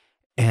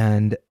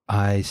 And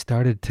I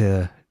started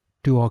to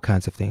do all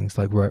kinds of things,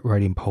 like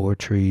writing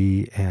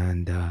poetry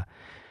and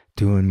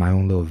doing my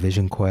own little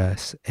vision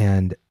quests.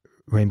 And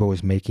Rainbow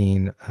was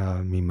making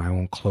me my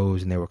own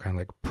clothes, and they were kind of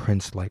like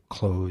Prince-like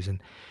clothes.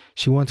 And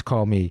she once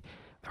called me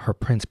her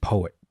Prince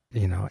poet,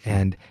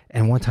 and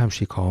one time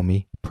she called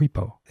me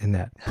Prepo in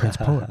that Prince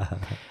poet.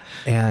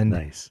 And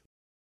nice.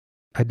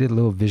 I did a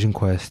little vision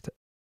quest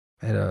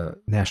at a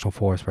national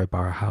forest right by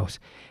our house,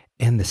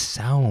 and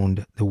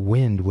the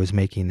wind was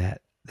making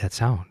that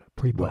sound,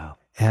 Prepo. Wow.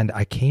 And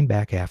I came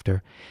back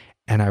after,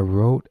 and I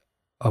wrote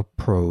a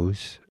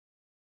prose,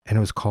 and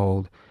it was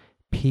called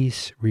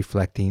Peace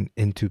Reflecting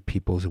into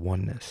People's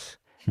Oneness.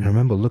 And I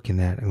remember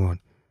looking at it and going,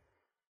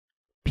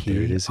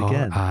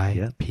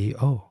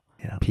 P-R-I-P-O.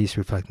 Yeah. Peace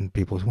Reflecting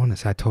People's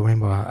Oneness. I told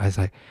Rainbow, I was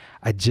like,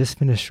 I just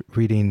finished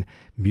reading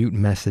Mute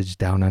Message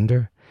Down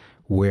Under,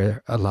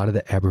 where a lot of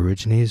the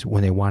Aborigines,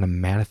 when they want to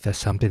manifest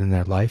something in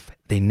their life,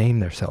 they name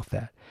themselves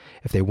that.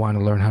 If they want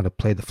to learn how to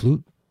play the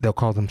flute, they'll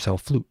call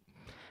themselves Flute.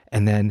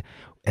 And then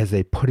as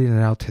they put it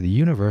out to the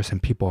universe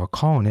and people are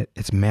calling it,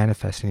 it's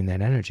manifesting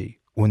that energy.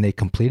 When they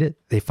complete it,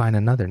 they find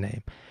another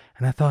name.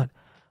 And I thought,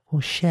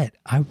 well, shit,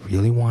 I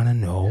really want to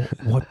know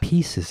what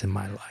peace is in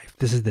my life.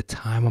 This is the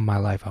time of my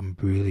life I'm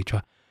really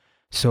trying.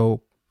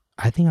 So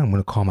I think I'm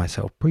going to call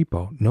myself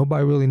Prepo.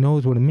 Nobody really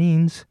knows what it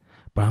means,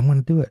 but I'm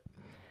going to do it.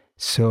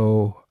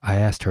 So I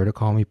asked her to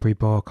call me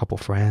Prepo, a couple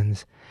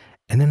friends.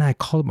 And then I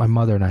called my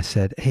mother and I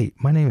said, hey,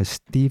 my name is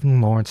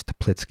Stephen Lawrence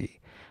Teplitsky.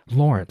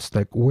 Lawrence,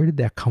 like, where did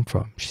that come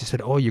from? She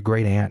said, oh, your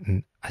great aunt.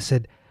 And I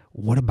said,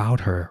 what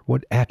about her?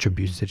 What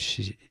attributes did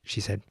she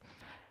said,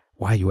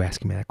 why are you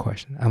asking me that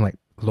question? I'm like,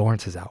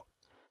 Lawrence is out.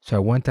 So I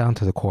went down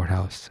to the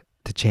courthouse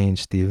to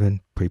change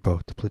Stephen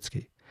Prepo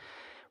Teplitsky.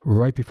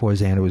 Right before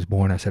Xander was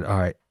born, I said, all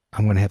right,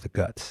 I'm going to have the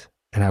guts.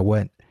 And I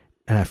went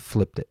and I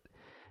flipped it.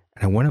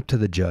 And I went up to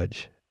the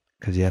judge,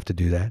 because you have to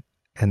do that.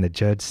 And the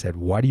judge said,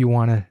 why do you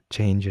want to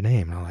change your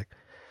name? And I'm like,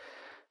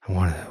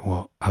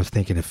 I was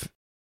thinking if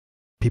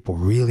people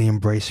really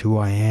embrace who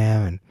I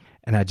am.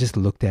 And I just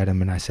looked at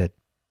him and I said,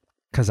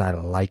 because I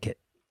like it.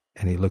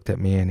 And he looked at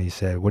me and he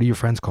said, what do your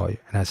friends call you?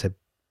 And I said,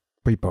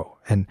 Prepo,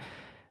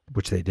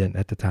 which they didn't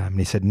at the time. And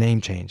he said,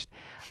 name changed.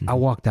 I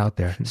walked out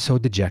there so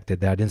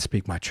dejected that I didn't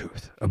speak my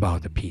truth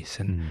about the piece,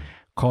 and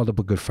called up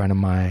a good friend of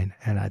mine.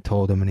 And I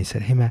told him, and he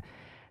said, hey man,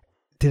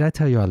 did I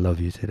tell you I love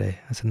you today?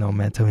 I said, no,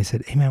 man. Tell me. He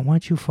said, hey, man, why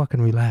don't you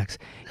fucking relax?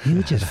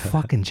 You just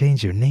fucking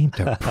changed your name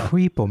to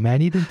Prepo,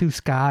 man. You didn't do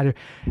Scott.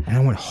 And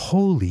I went,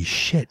 holy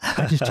shit.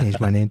 I just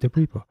changed my name to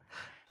Prepo.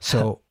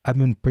 So I've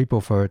been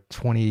Prepo for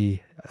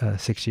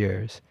 26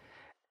 years.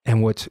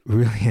 And what's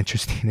really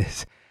interesting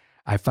is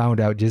I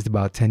found out just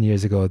about 10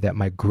 years ago that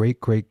my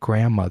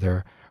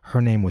great-great-grandmother, her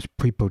name was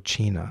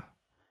Prepocina.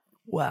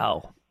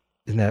 Wow.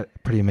 Isn't that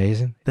pretty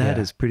amazing? That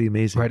is pretty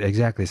amazing. Right,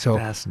 exactly. So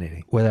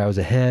fascinating. Whether I was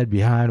ahead,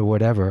 behind, or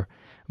whatever,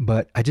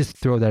 but I just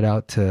throw that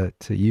out to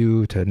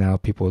you, to now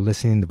people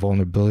listening, the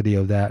vulnerability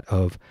of that,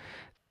 of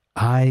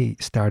I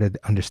started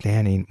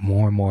understanding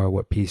more and more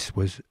what peace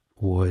was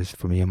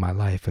for me in my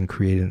life and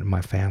created in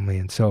my family.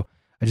 And so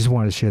I just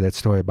wanted to share that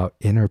story about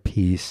inner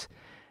peace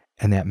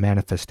and that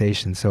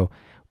manifestation. So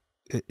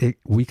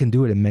we can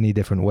do it in many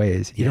different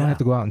ways. You don't have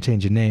to go out and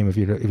change your name if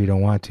you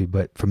don't want to,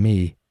 but for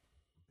me,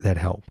 that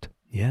helped.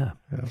 Yeah.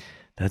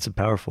 That's a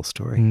powerful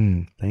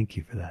story. Thank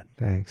you for that.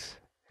 Thanks.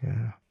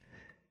 Yeah.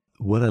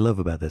 What I love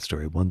about that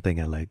story, one thing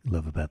I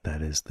love about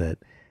that is that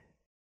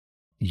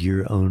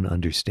your own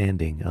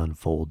understanding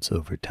unfolds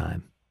over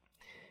time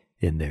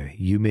in there.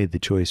 You made the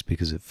choice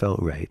because it felt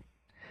right.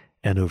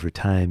 And over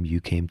time, you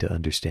came to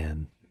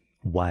understand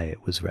why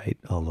it was right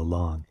all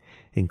along,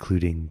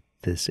 including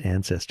this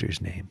ancestor's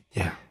name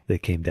that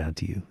came down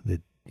to you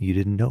that you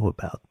didn't know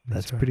about.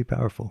 That's right. Pretty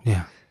powerful.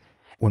 Yeah.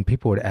 When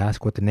people would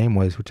ask what the name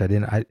was, which I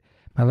didn't,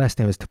 my last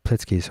name is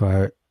Teplitsky,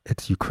 so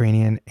it's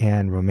Ukrainian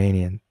and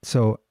Romanian.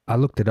 So I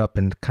looked it up,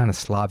 and kind of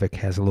Slavic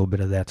has a little bit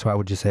of that. So I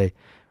would just say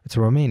it's a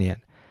Romanian.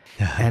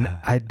 And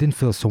I didn't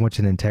feel so much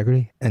in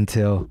integrity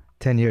until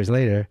 10 years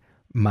later,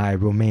 my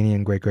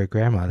Romanian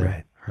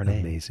great-great-grandmother, her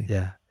name. Amazing.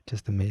 Yeah,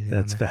 just amazing.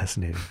 That's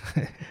fascinating.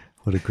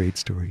 What a great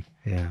story.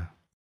 Yeah.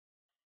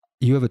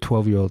 You have a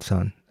 12-year-old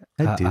son.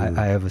 I do.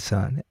 I have a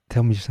son.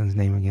 Tell me your son's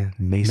name again.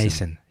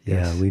 Mason.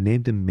 Yes. Yeah, we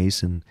named him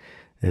Mason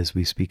as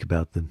we speak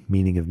about the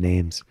meaning of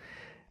names.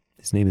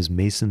 His name is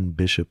Mason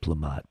Bishop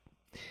Lamotte.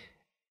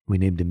 We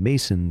named him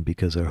Mason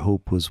because our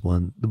hope was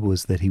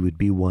that he would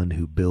be one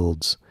who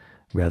builds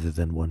rather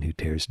than one who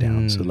tears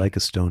down. So like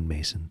a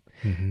stonemason,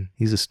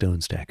 he's a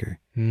stone stacker,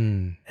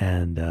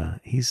 and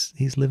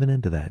he's living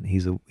into that.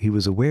 He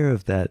was aware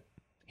of that.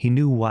 He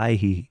knew why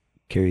he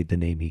carried the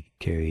name he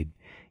carried,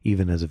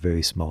 even as a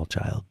very small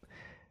child,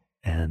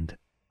 and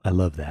I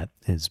love that.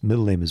 His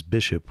middle name is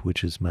Bishop,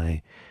 which is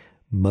my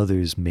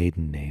mother's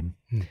maiden name.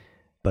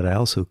 But I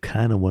also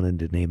kind of wanted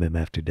to name him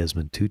after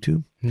Desmond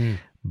Tutu,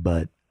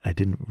 but I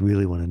didn't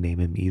really want to name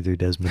him either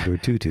Desmond or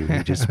Tutu.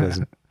 He just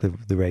wasn't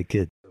the right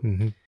kid.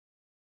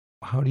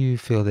 How do you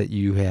feel that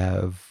you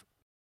have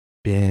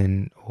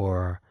been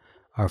or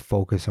are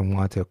focused and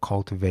want to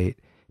cultivate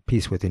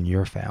peace within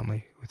your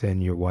family,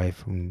 within your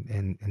wife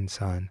and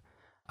son?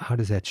 How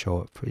does that show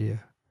up for you?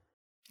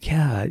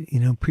 Yeah,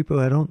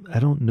 Prepo, I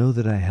don't know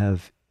that I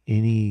have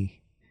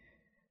any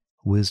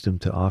wisdom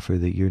to offer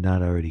that you're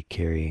not already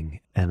carrying.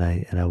 And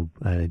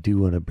I do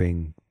want to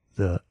bring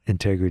the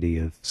integrity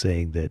of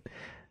saying that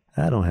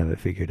I don't have it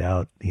figured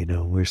out.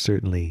 We're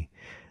certainly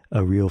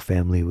a real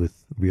family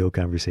with real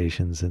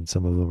conversations, and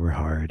some of them are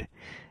hard,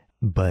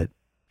 but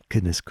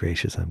goodness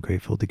gracious, I'm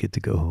grateful to get to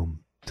go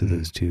home to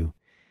those two.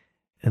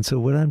 And so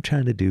what I'm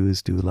trying to do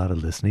is do a lot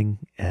of listening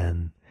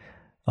and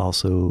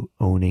also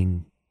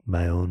owning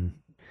my own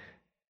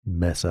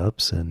mess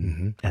ups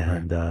and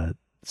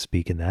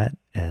speaking that.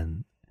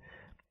 And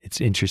it's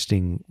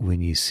interesting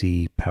when you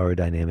see power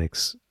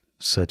dynamics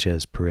such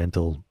as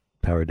parental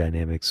power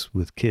dynamics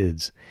with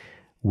kids,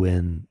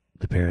 when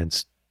the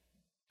parents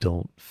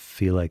don't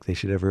feel like they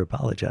should ever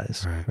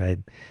apologize, right?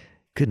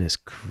 Goodness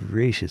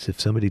gracious, if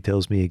somebody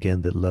tells me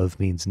again that love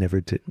means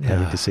never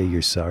having to say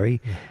you're sorry,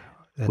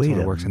 that's what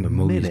it works in the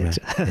movies,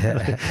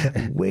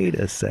 man. Wait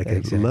a second.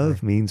 Exactly.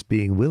 Love means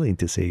being willing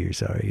to say you're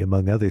sorry,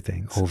 among other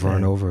things. Over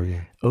and over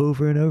again.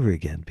 Over and over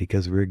again,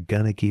 because we're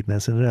going to keep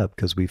messing it up,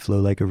 because we flow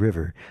like a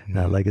river,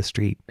 not like a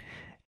street.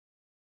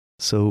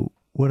 So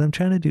what I'm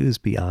trying to do is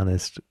be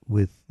honest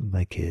with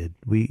my kid.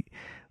 We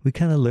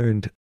kind of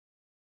learned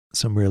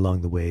somewhere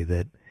along the way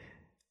that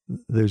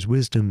there's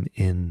wisdom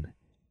in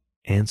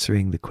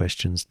answering the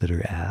questions that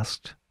are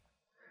asked,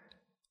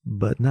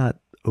 but not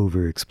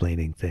over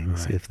explaining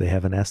things if they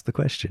haven't asked the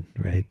question,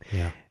 right?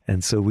 Yeah.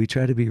 And so we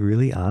try to be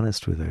really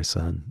honest with our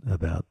son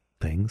about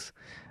things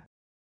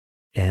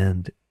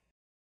and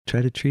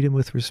try to treat him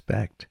with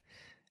respect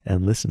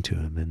and listen to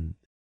him and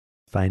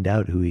find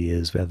out who he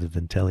is rather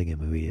than telling him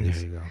who he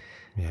is. There you go.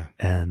 Yeah.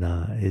 And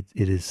it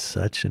is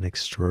such an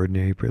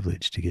extraordinary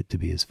privilege to get to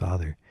be his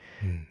father.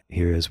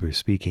 Here as we're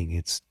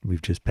speaking,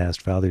 we've just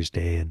passed Father's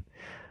Day, and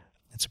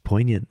it's a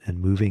poignant and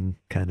moving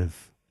kind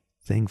of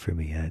thing for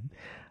me.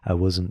 I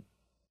wasn't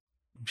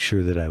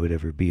sure that I would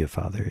ever be a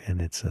father, and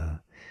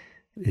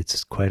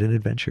it's quite an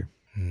adventure.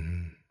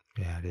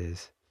 Yeah, it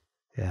is.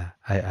 Yeah,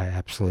 I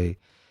absolutely.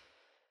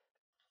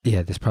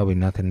 Yeah, there's probably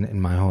nothing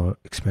in my whole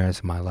experience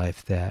in my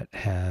life that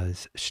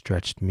has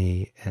stretched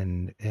me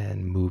and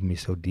moved me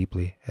so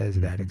deeply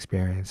as that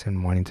experience,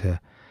 and wanting to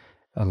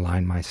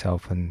align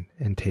myself and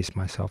taste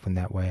myself in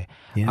that way.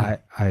 Yeah.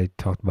 I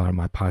talked about in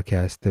my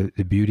podcast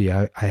the beauty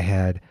I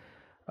had.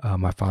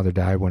 My father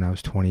died when I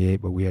was 28,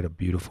 but we had a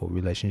beautiful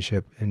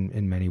relationship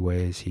in many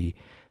ways. He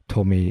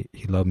told me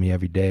he loved me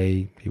every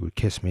day. He would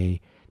kiss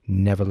me,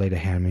 never laid a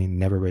hand on me,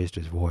 never raised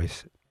his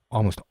voice.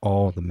 Almost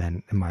all the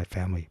men in my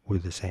family were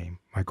the same.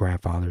 My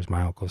grandfathers,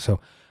 my uncles. So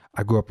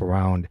I grew up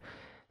around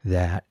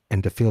that,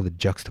 and to feel the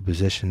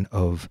juxtaposition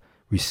of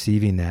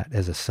receiving that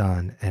as a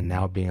son and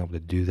now being able to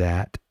do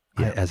that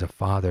as a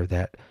father,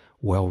 that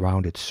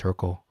well-rounded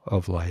circle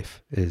of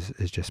life is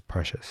just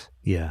precious.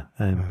 Yeah,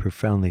 I'm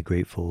profoundly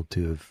grateful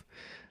to have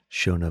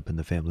shown up in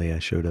the family I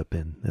showed up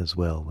in as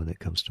well when it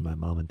comes to my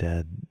mom and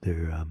dad.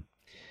 They're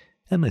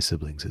and my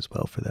siblings as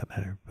well, for that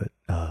matter. But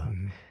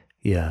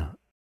yeah,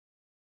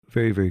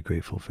 very, very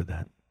grateful for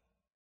that.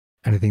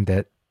 And I think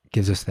that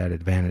gives us that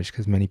advantage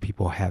because many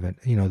people haven't.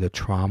 The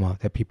trauma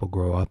that people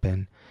grow up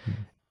in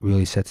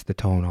really sets the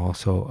tone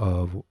also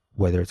of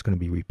whether it's going to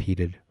be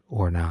repeated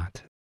or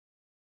not.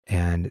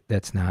 And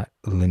that's not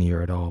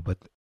linear at all, but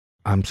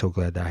I'm so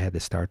glad that I had the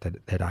start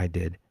that I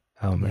did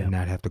and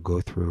not have to go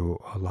through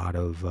a lot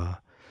of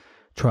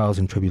trials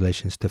and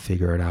tribulations to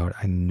figure it out.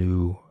 I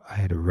knew I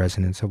had a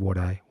resonance of what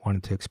I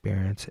wanted to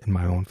experience in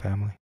my own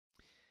family.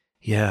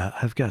 Yeah,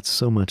 I've got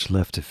so much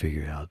left to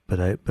figure out,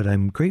 but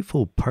I'm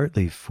grateful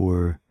partly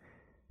for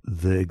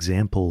the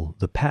example,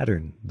 the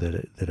pattern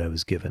that I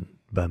was given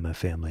by my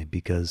family,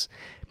 because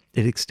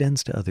it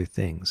extends to other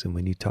things. And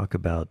when you talk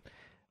about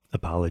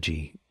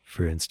apology,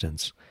 for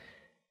instance,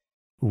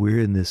 we're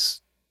in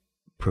this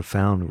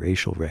profound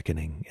racial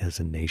reckoning as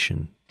a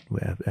nation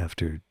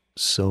after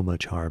so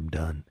much harm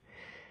done.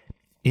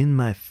 In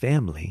my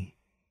family,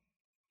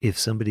 if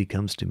somebody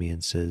comes to me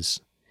and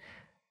says,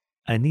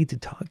 I need to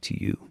talk to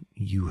you,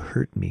 you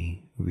hurt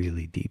me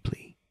really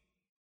deeply,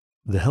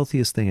 the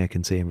healthiest thing I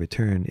can say in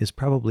return is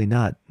probably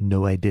not,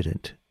 no, I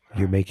didn't.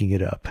 You're making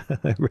it up,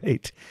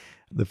 right?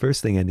 The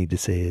first thing I need to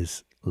say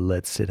is,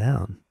 let's sit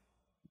down.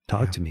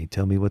 Talk to me.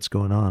 Tell me what's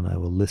going on. I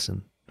will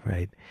listen,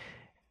 right?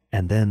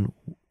 And then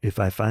if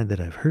I find that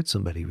I've hurt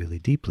somebody really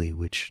deeply,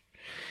 which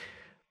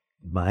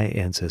my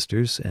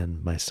ancestors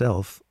and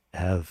myself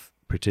have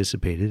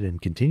participated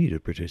and continue to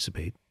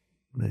participate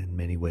in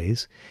many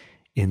ways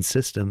in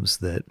systems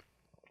that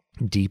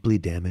deeply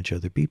damage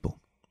other people,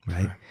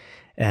 right? Sure.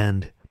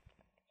 And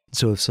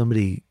so if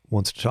somebody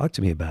wants to talk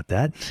to me about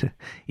that,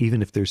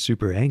 even if they're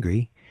super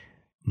angry,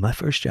 my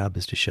first job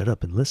is to shut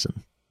up and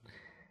listen.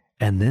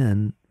 And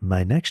then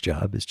my next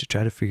job is to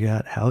try to figure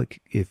out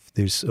if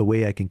there's a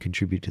way I can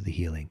contribute to the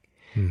healing,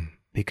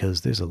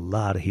 because there's a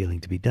lot of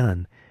healing to be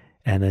done.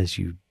 And as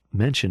you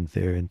mentioned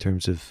there, in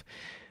terms of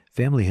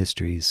family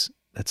histories,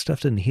 that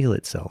stuff doesn't heal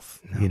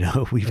itself.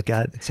 No,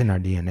 it's in our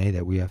DNA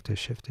that we have to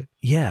shift it.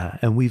 Yeah.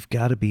 And we've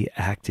got to be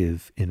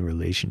active in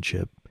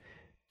relationship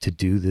to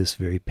do this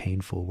very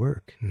painful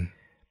work.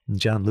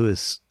 John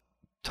Lewis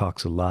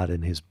talks a lot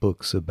in his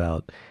books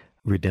about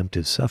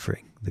redemptive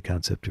suffering, the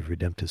concept of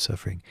redemptive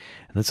suffering.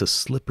 And that's a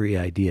slippery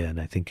idea.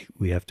 And I think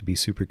we have to be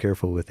super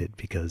careful with it,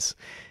 because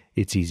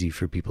it's easy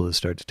for people to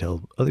start to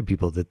tell other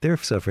people that their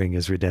suffering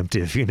is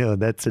redemptive.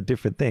 That's a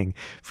different thing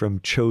from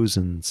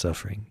chosen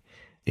suffering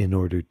in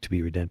order to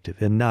be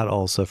redemptive. And not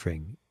all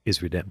suffering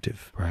is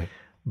redemptive. Right.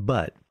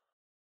 But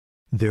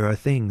there are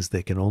things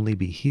that can only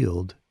be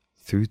healed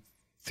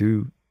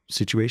through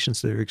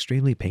situations that are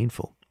extremely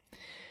painful.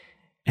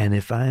 And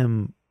if I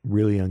am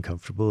really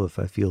uncomfortable, if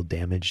I feel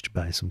damaged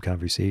by some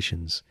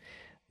conversations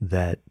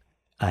that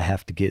I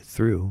have to get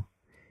through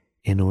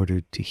in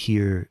order to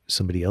hear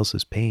somebody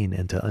else's pain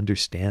and to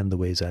understand the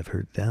ways I've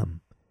hurt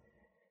them,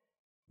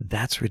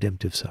 that's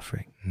redemptive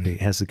suffering. It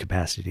has the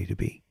capacity to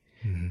be,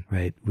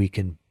 right? We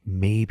can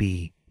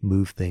maybe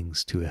move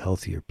things to a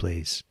healthier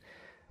place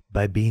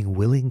by being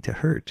willing to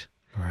hurt.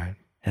 Right.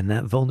 And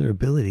that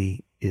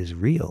vulnerability is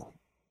real.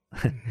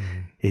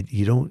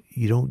 You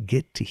don't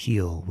get to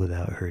heal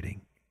without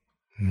hurting.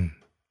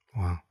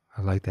 Wow,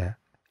 I like that.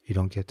 You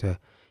don't get to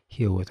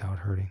heal without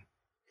hurting.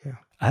 Yeah,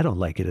 I don't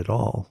like it at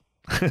all.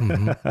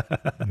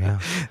 Yeah,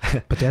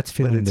 but that's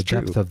feeling the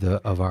depth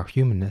of our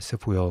humanness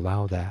if we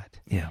allow that.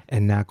 Yeah,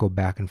 and not go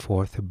back and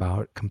forth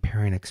about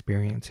comparing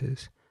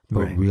experiences,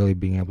 but really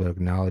being able to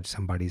acknowledge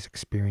somebody's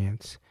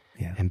experience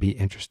and be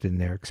interested in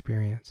their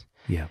experience.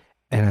 Yeah,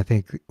 and I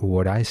think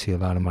what I see a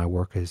lot in my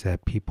work is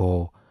that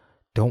people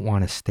don't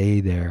want to stay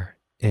there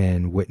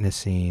in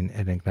witnessing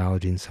and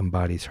acknowledging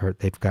somebody's hurt.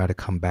 They've got to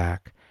come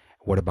back.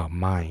 What about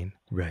mine?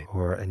 Right.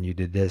 And you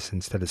did this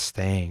instead of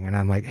staying. And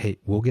I'm like, hey,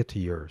 we'll get to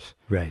yours.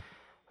 Right.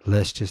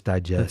 Let's just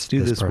digest. Let's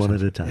do this one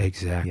at a time.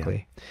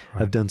 Exactly. Yeah.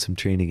 Right. I've done some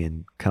training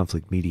in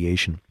conflict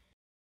mediation.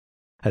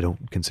 I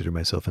don't consider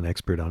myself an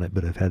expert on it,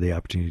 but I've had the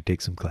opportunity to take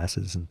some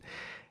classes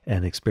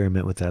and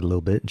experiment with that a little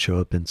bit and show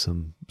up in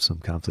some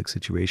conflict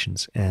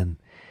situations. And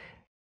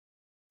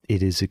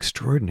it is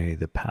extraordinary,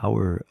 the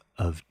power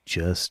of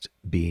just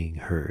being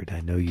heard. I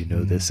know you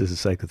know this as a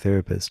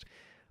psychotherapist,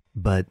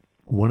 but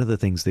one of the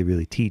things they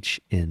really teach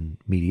in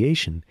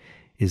mediation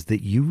is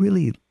that you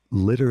really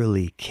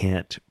literally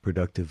can't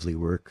productively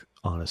work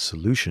on a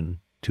solution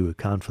to a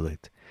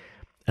conflict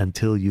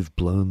until you've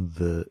blown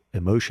the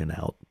emotion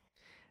out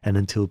and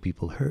until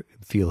people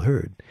feel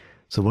heard.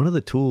 So one of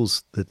the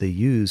tools that they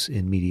use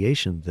in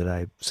mediation that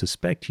I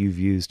suspect you've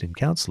used in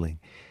counseling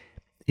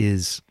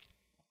is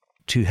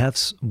to have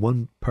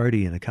one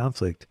party in a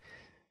conflict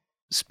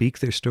speak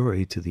their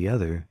story to the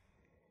other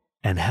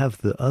and have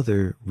the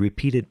other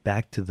repeat it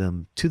back to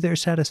them to their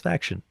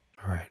satisfaction.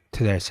 Right.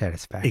 To their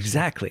satisfaction.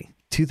 Exactly.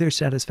 To their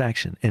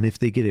satisfaction. And if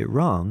they get it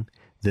wrong,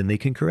 then they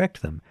can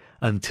correct them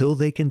until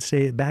they can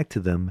say it back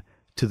to them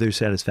to their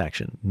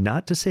satisfaction.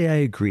 Not to say I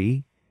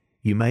agree.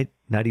 You might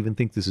not even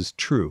think this is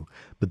true,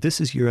 but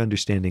this is your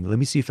understanding. Let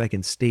me see if I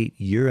can state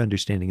your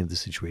understanding of the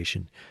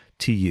situation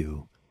to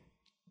you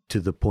to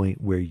the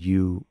point where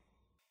you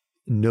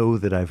know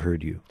that I've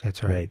heard you.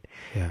 That's right.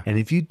 Yeah. And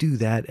if you do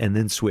that and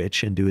then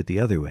switch and do it the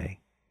other way,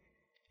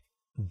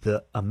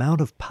 the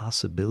amount of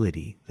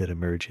possibility that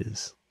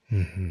emerges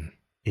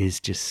is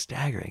just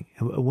staggering.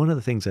 One of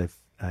the things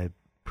I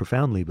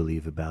profoundly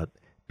believe about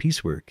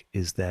peace work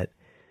is that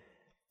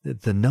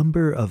the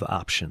number of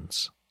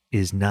options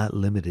is not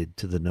limited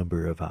to the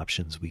number of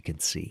options we can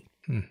see.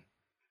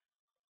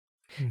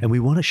 And we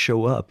want to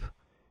show up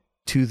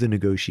to the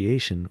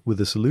negotiation with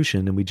a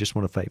solution, and we just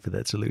want to fight for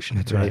that solution.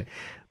 That's right.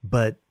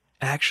 But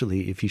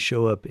actually, if you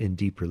show up in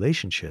deep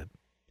relationship,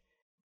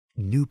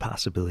 new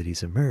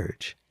possibilities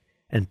emerge.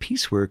 And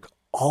peace work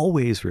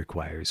always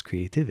requires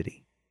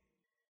creativity,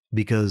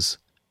 because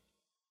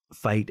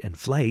fight and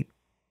flight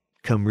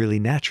come really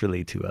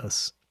naturally to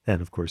us.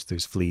 And of course,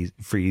 there's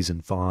freeze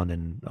and fawn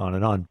and on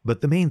and on.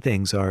 But the main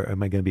things are,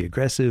 am I going to be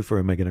aggressive or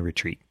am I going to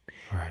retreat?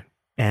 Right.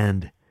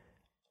 And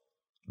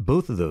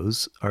both of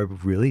those are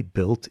really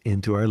built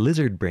into our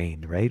lizard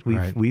brain, right?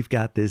 We've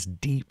got this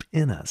deep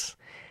in us.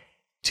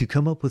 To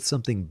come up with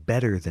something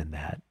better than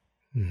that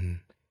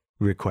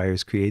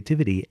requires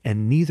creativity.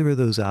 And neither of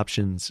those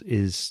options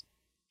is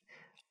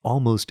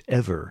almost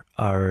ever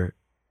our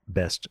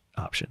best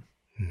option.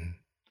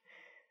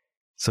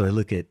 So I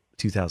look at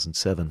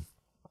 2007.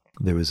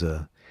 There was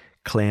a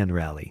Klan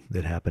rally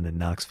that happened in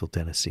Knoxville,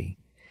 Tennessee.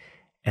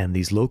 And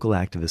these local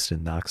activists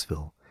in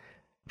Knoxville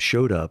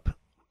showed up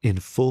in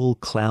full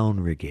clown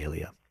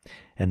regalia.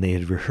 And they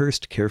had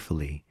rehearsed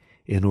carefully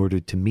in order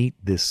to meet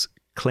this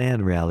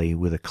Klan rally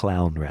with a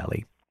clown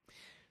rally.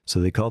 So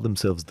they called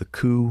themselves the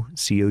Coup,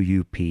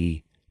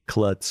 C-O-U-P,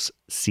 Klutz,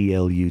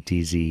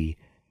 C-L-U-T-Z,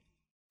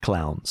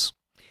 Clowns.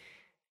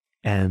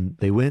 And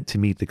they went to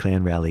meet the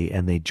Klan rally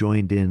and they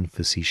joined in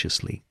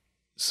facetiously.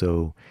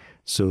 So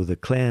the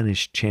Klan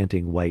is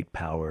chanting white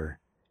power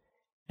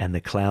and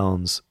the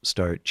clowns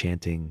start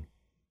chanting,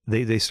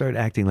 they start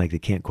acting like they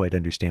can't quite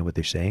understand what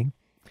they're saying.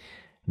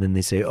 And then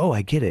they say, oh,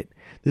 I get it.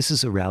 This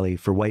is a rally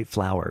for white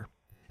flour.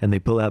 And they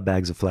pull out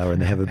bags of flour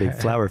and they have a big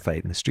flour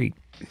fight in the street.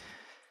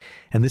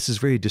 And this is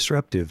very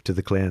disruptive to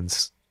the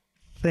Klan's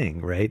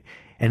thing, right?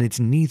 And it's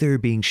neither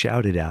being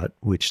shouted out,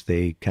 which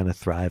they kind of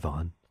thrive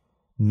on,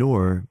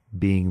 nor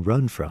being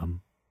run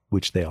from,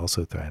 which they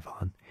also thrive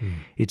on.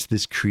 It's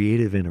this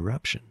creative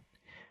interruption.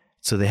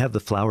 So they have the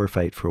flour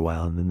fight for a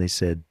while, and then they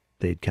said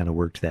they'd kind of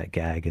worked that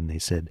gag, and they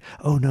said,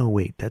 oh, no,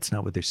 wait, that's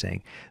not what they're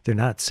saying. They're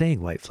not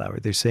saying white flour.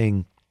 They're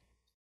saying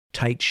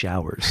tight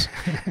showers.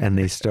 And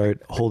they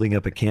start holding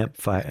up a camp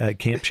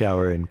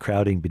shower and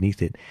crowding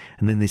beneath it.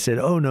 And then they said,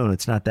 oh, no,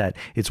 it's not that.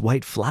 It's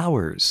white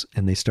flowers.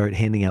 And they start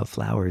handing out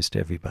flowers to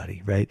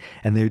everybody, right?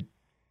 And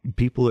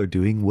people are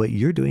doing what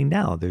you're doing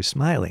now. They're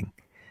smiling,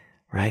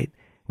 right?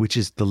 Which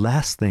is the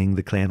last thing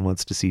the Klan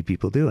wants to see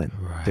people doing.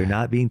 Right. They're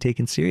not being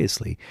taken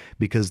seriously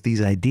because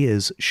these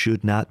ideas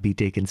should not be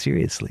taken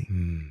seriously.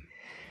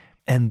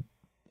 And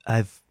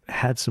I've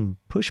had some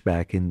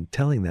pushback in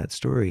telling that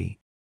story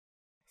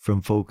from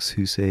folks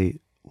who say,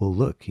 well,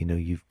 look,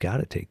 you've got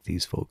to take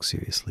these folks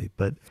seriously.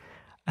 But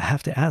I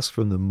have to ask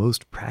from the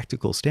most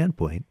practical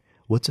standpoint,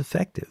 what's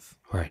effective?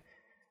 Right.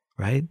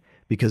 Right?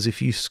 Because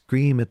if you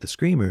scream at the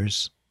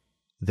screamers,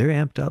 they're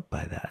amped up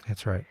by that.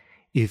 That's right.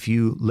 If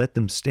you let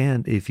them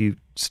stand, if you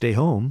stay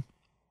home,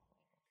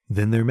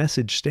 then their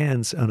message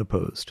stands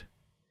unopposed.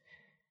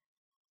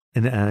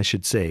 And I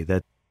should say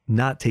that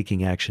not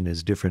taking action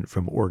is different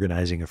from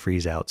organizing a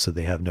freeze out so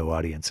they have no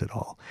audience at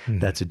all.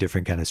 That's a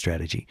different kind of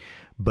strategy.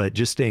 But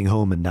just staying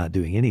home and not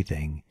doing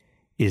anything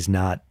is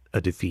not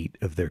a defeat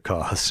of their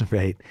cause,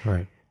 right?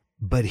 Right.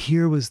 But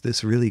here was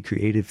this really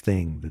creative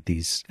thing that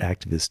these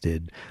activists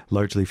did,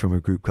 largely from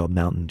a group called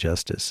Mountain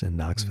Justice in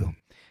Knoxville,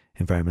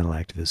 environmental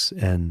activists.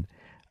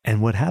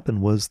 And what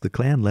happened was the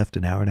Klan left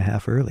an hour and a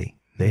half early.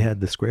 They had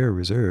the square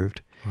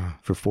reserved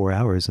for 4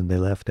 hours, and they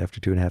left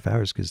after 2.5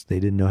 hours because they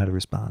didn't know how to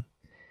respond.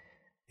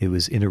 It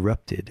was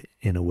interrupted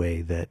in a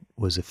way that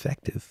was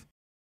effective.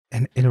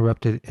 And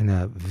interrupted in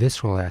a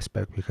visceral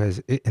aspect, because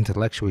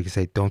intellectually we can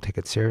say, don't take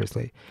it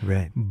seriously.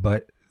 Right.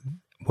 But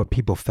what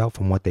people felt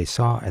from what they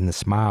saw and the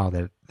smile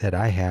that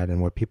I had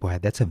and what people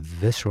had, that's a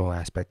visceral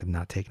aspect of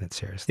not taking it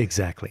seriously.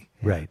 Exactly.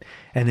 Yeah. Right.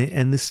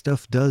 And this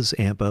stuff does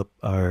amp up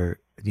our,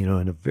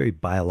 in a very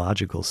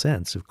biological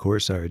sense. Of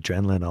course, our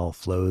adrenaline all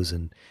flows,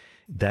 and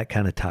that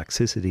kind of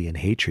toxicity and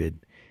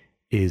hatred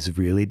is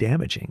really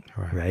damaging,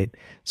 right?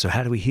 So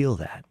how do we heal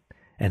that?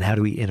 And how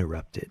do we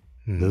interrupt it?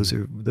 Those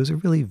are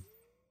really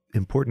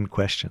important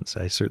questions.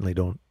 I certainly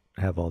don't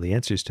have all the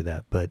answers to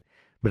that, but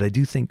I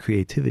do think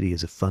creativity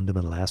is a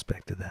fundamental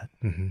aspect of that.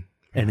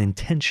 And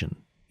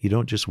intention. You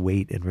don't just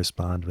wait and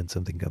respond when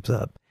something comes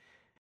up.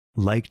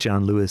 Like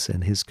John Lewis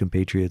and his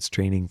compatriots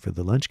training for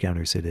the lunch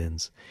counter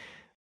sit-ins,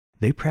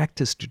 they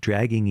practiced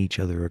dragging each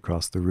other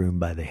across the room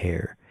by the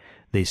hair.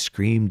 They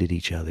screamed at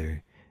each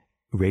other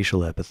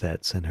racial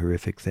epithets and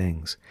horrific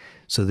things,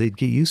 so they'd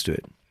get used to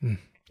it.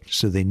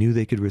 So they knew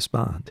they could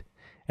respond,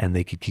 and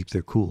they could keep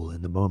their cool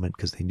in the moment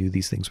because they knew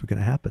these things were going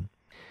to happen.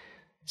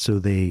 So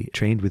they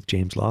trained with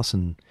James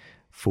Lawson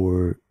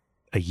for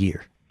a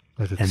year.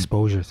 Like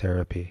exposure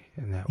therapy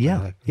in that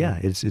way.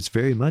 It's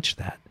very much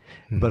that.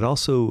 But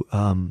also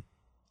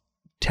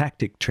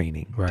tactical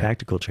training,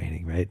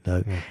 right?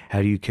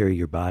 How do you carry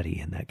your body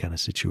in that kind of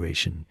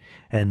situation?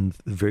 And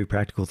very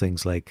practical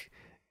things like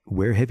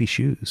wear heavy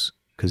shoes,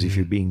 because if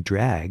you're being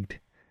dragged,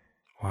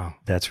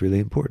 that's really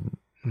important,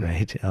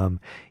 right?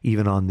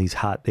 Even on these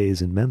hot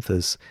days in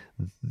Memphis,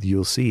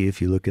 you'll see,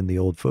 if you look in the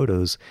old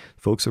photos,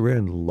 folks are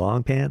wearing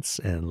long pants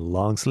and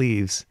long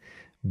sleeves,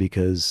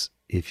 because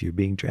if you're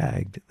being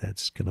dragged,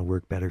 that's going to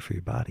work better for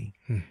your body.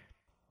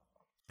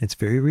 It's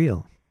very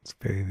real. It's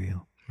very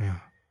real. Yeah.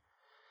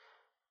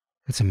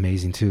 It's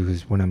amazing too,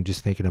 because when I'm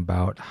just thinking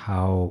about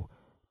how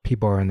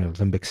people are in their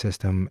limbic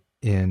system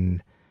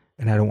and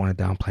I don't want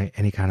to downplay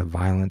any kind of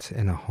violence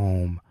in a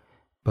home,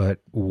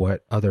 but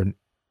what other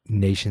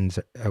nations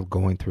are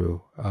going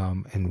through,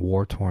 and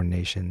war-torn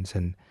nations.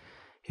 And,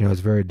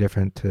 it's very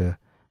different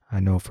I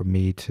know for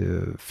me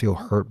to feel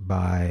hurt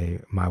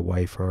by my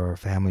wife or a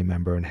family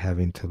member and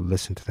having to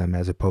listen to them,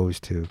 as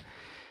opposed to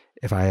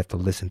if I have to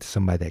listen to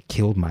somebody that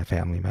killed my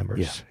family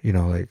members,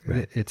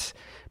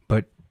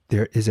 but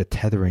there is a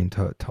tethering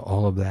to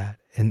all of that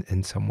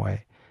in some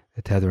way,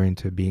 the tethering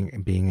to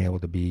being able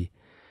to be,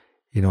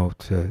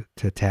 to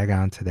tag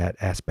on to that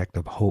aspect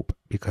of hope,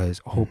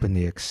 because hope in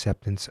the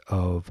acceptance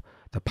of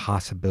the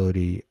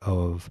possibility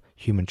of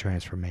human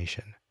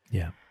transformation.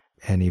 Yeah.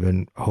 And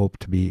even hope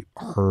to be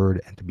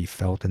heard and to be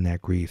felt in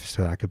that grief,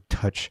 so I could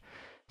touch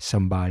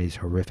somebody's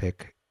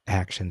horrific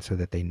action so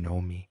that they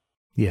know me.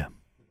 Yeah.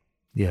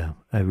 Yeah.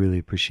 I really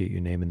appreciate your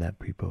name in that,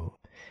 Prepo.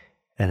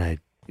 And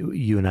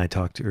you and I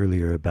talked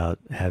earlier about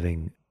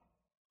having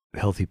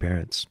healthy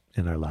parents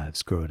in our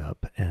lives growing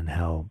up and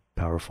how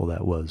powerful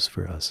that was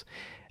for us.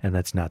 And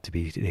that's not to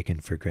be taken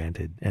for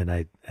granted. And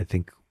I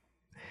think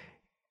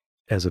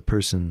as a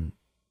person,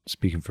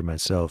 speaking for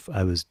myself,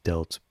 I was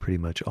dealt pretty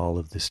much all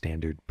of the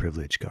standard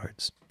privilege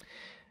cards,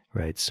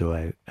 right? So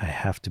I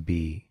have to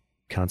be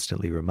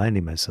constantly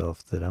reminding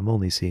myself that I'm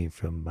only seeing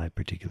from my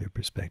particular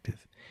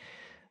perspective.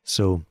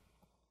 So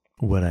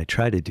what I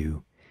try to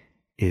do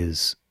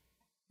is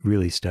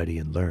really study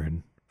and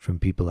learn from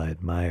people I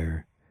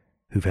admire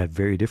who've had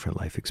very different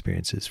life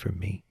experiences from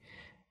me,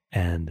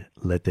 and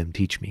let them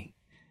teach me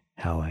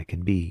how I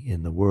can be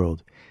in the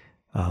world.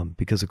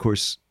 Because of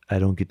course, I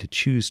don't get to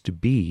choose to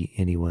be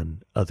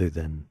anyone other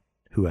than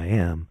who I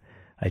am.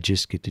 I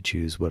just get to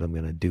choose what I'm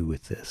going to do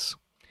with this.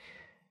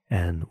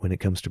 And when it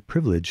comes to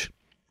privilege,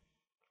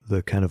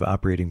 the kind of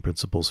operating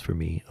principles for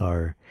me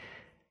are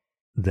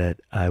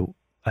that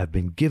I've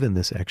been given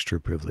this extra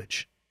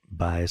privilege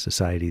by a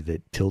society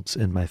that tilts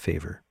in my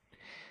favor.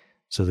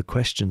 So the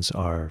questions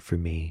are, for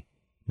me,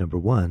 number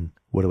one,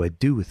 what do I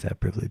do with that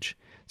privilege?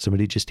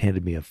 Somebody just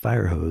handed me a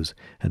fire hose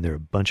and there are a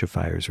bunch of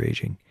fires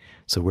raging.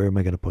 So where am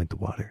I going to point the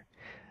water?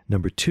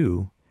 Number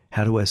two,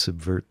 how do I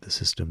subvert the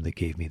system that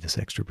gave me this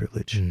extra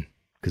privilege?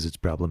 Because it's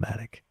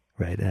problematic,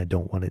 right? And I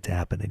don't want it to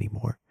happen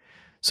anymore.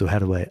 So how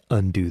do I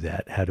undo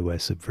that? How do I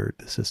subvert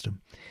the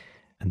system?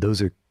 And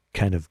those are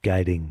kind of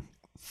guiding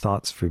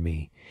thoughts for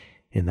me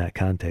in that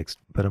context.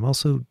 But I'm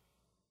also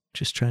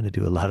just trying to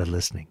do a lot of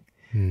listening,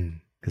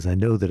 because I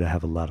know that I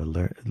have a lot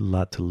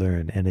to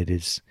learn, and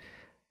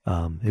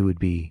it would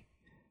be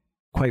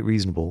quite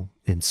reasonable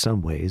in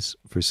some ways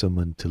for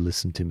someone to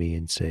listen to me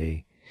and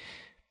say,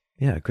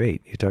 yeah,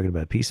 great, you're talking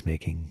about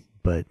peacemaking,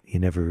 but you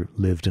never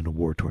lived in a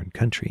war-torn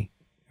country,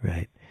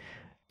 right?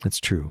 That's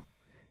true.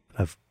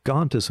 I've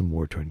gone to some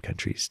war-torn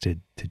countries to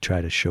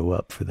try to show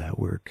up for that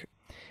work.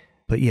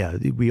 But yeah,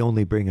 we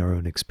only bring our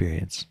own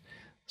experience.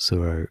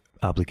 So our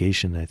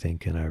obligation, I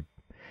think, and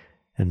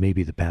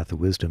maybe the path of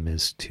wisdom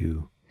is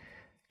to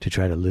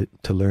try to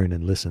learn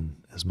and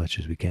listen as much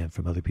as we can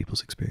from other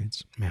people's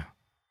experience. Yeah.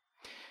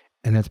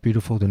 And that's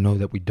beautiful to know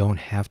that we don't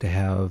have to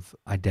have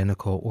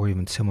identical or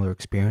even similar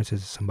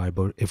experiences as somebody,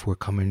 but if we're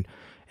coming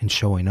and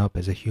showing up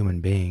as a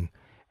human being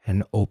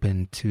and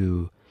open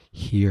to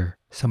hear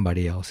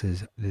somebody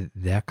else's,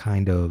 that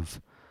kind of,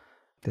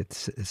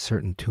 that's a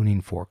certain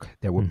tuning fork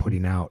that we're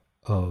putting out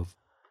of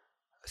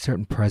a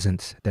certain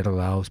presence that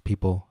allows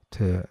people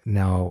to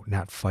now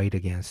not fight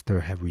against or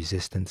have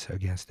resistance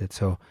against it.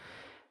 So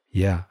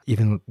yeah,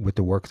 even with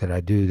the work that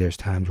I do, there's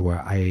times where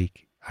I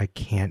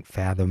can't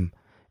fathom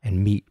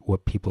and meet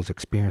what people's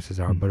experiences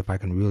are. But if I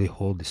can really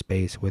hold the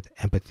space with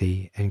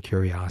empathy and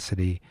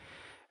curiosity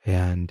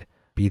and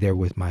be there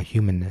with my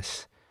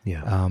humanness.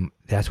 Yeah.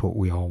 That's what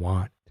we all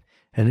want.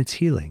 And it's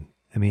healing.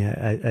 I mean,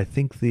 I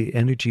think the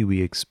energy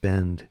we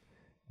expend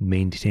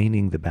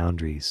maintaining the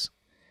boundaries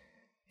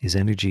is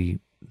energy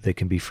that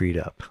can be freed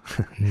up,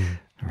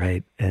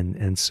 right?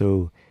 And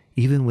so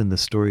even when the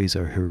stories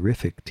are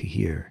horrific to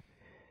hear,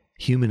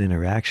 human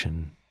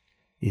interaction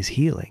is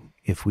healing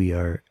if we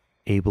are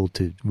able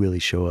to really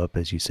show up,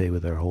 as you say,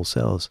 with our whole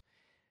selves.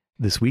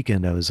 This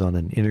weekend, I was on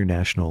an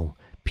international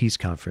peace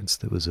conference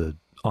that was an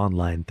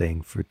online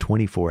thing for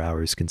 24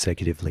 hours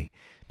consecutively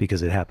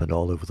because it happened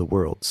all over the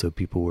world. So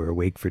people were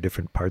awake for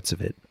different parts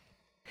of it.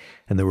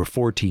 And there were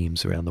 4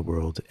 teams around the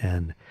world.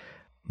 And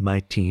my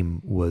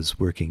team was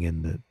working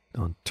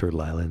on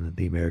Turtle Island in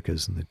the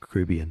Americas and the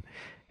Caribbean.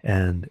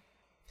 And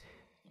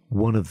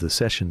one of the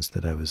sessions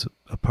that I was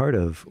a part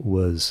of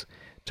was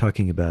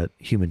talking about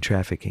human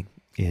trafficking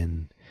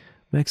in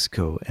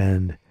Mexico.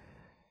 And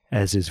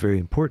as is very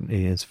important,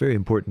 it's very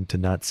important to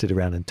not sit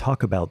around and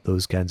talk about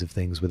those kinds of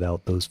things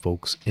without those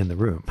folks in the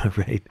room,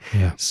 right?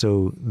 Yeah.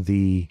 So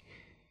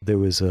there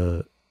was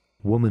a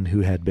woman who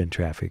had been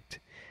trafficked,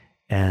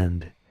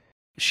 and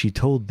she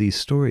told these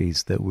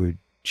stories that were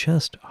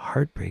just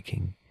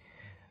heartbreaking,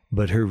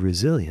 but her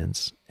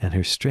resilience and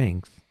her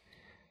strength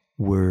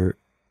were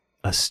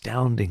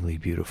astoundingly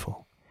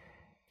beautiful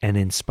and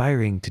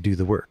inspiring to do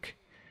the work.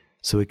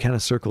 So it kind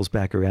of circles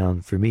back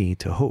around for me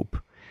to hope,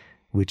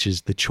 which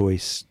is the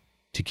choice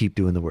to keep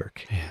doing the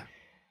work. Yeah.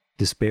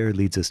 Despair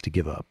leads us to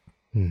give up.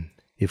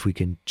 If we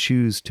can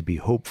choose to be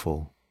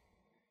hopeful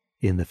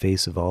in the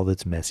face of all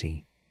that's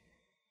messy,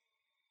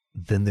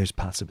 then there's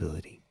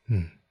possibility.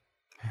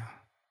 Yeah.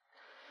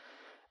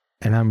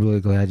 And I'm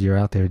really glad you're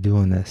out there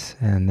doing this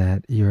and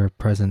that your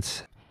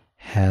presence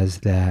has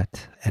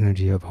that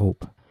energy of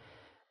hope.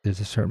 There's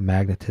a certain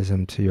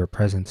magnetism to your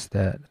presence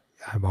that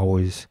I've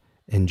always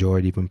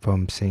enjoyed, even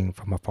from seeing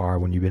from afar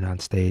when you've been on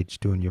stage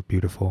doing your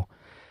beautiful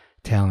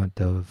talent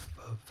of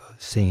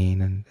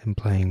singing and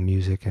playing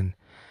music.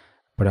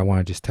 But I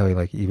want to just tell you,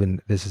 like,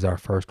 even this is our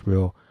first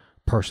real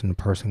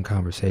person-to-person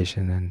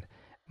conversation, and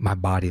my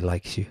body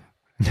likes you.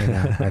 And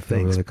I feel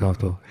Thanks, really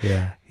comfortable.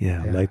 Yeah,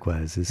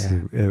 likewise. This is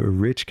a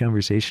rich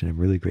conversation. I'm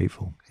really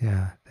grateful.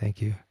 Yeah,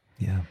 thank you.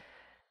 Yeah.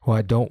 Well,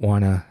 I don't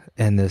want to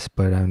end this,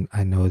 but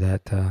I know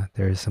that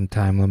there is some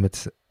time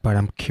limits. But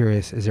I'm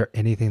curious, is there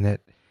anything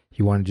that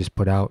you want to just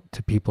put out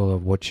to people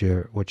of what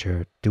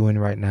you're doing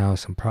right now,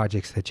 some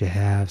projects that you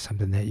have,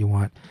 something that you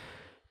want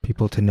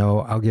people to know?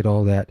 I'll get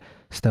all that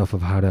stuff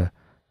of how to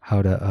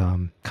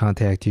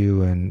contact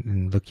you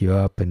and look you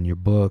up, and your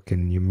book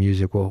and your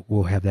music.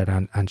 We'll have that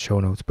on show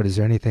notes. But is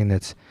there anything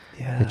that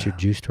you're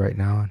juiced right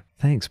now on?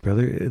 Thanks,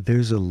 brother.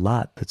 There's a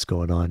lot that's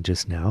going on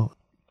just now.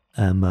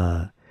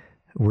 I'm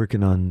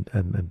working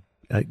on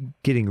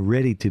getting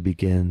ready to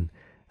begin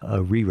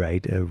a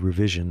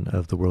revision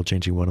of the World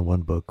Changing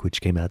 101 book,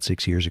 which came out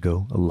 6 years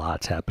ago. A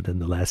lot's happened in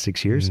the last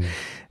 6 years.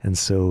 And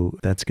so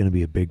that's going to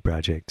be a big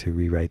project to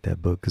rewrite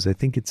that book, because I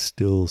think it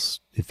feels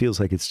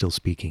like it's still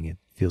speaking. It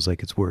feels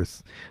like it's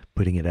worth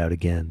putting it out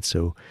again.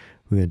 So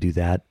we're going to do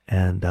that.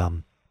 And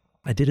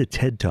I did a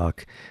TED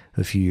Talk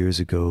a few years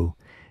ago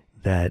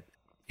that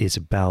is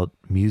about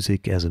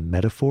music as a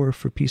metaphor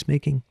for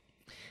peacemaking,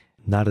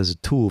 not as a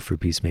tool for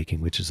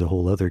peacemaking, which is a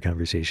whole other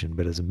conversation,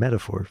 but as a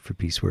metaphor for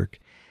peace work.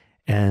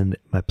 And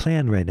my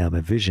plan right now,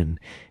 my vision,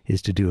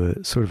 is to do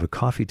a sort of a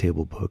coffee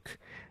table book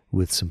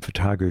with some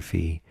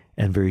photography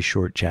and very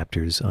short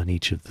chapters on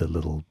each of the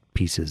little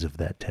pieces of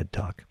that TED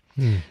Talk.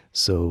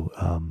 So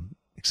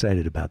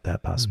excited about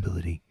that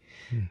possibility.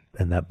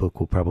 And that book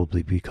will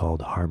probably be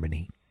called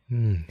Harmony.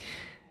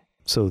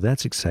 So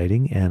that's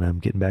exciting. And I'm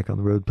getting back on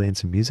the road playing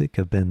some music.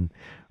 I've been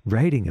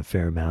writing a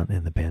fair amount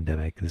in the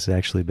pandemic. This has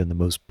actually been the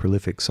most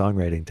prolific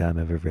songwriting time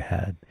I've ever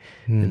had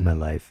in my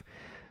life.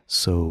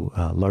 So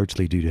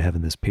largely due to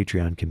having this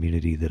Patreon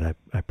community that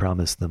I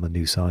promise them a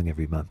new song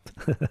every month.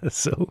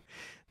 So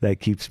that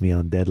keeps me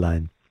on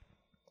deadline.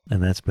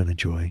 And that's been a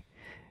joy.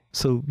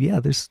 So yeah,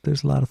 there's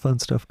a lot of fun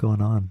stuff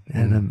going on.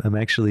 And I'm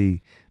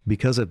actually,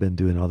 because I've been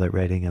doing all that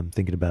writing, I'm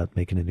thinking about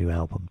making a new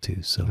album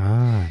too. So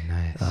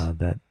nice.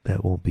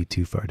 That won't be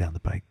too far down the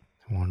pike.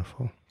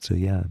 Wonderful. So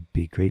yeah, it'd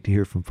be great to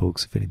hear from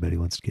folks if anybody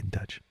wants to get in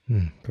touch.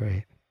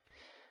 Great.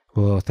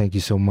 Well, thank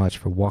you so much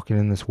for walking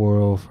in this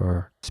world,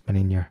 for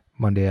spending your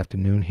Monday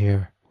afternoon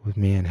here with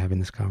me and having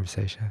this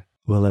conversation.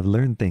 Well, I've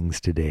learned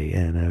things today,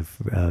 and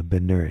I've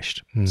been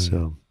nourished.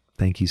 So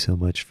thank you so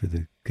much for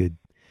the good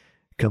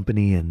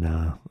company, and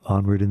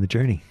onward in the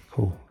journey.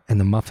 Cool. And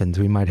the muffins,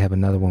 we might have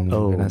another one.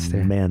 Oh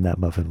man, that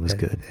muffin was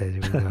good.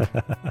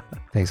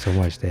 Thanks so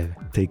much, David.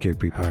 Take care,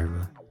 people. All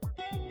right,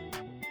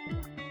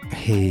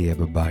 hey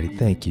everybody,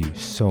 thank you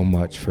so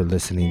much for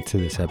listening to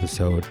this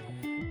episode.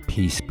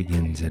 Peace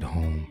begins at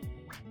home.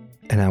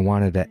 And I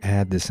wanted to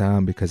add this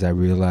on because I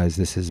realized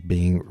this is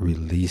being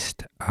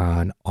released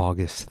on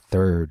August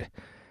 3rd,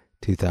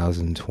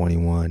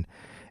 2021.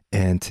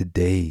 And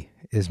today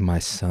is my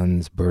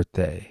son's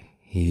birthday.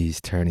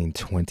 He's turning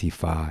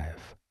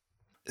 25.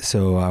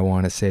 So I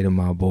want to say to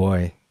my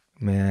boy,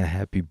 man,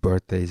 happy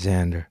birthday,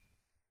 Xander.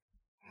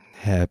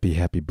 Happy,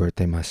 happy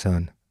birthday, my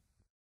son.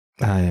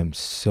 I am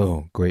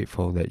so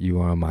grateful that you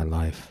are in my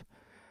life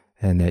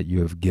and that you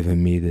have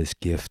given me this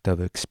gift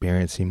of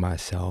experiencing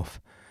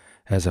myself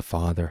as a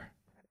father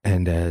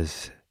and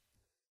as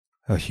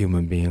a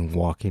human being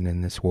walking in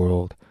this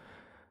world,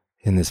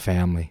 in this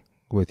family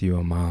with you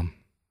and Mom.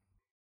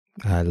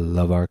 I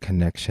love our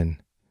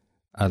connection.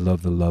 I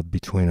love the love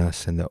between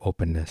us and the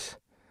openness.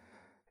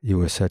 You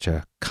are such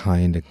a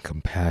kind and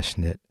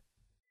compassionate,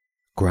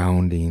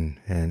 grounding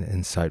and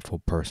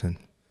insightful person.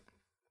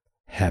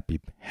 Happy,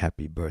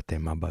 happy birthday,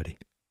 my buddy.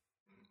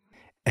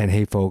 And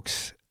hey,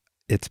 folks,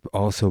 it's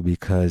also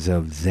because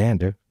of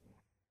Xander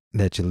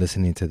that you're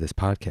listening to this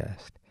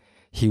podcast.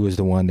 He was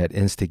the one that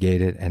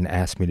instigated and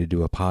asked me to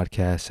do a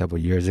podcast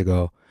several years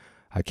ago.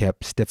 I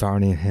kept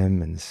stiff-arming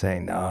him and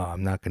saying, no,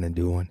 I'm not going to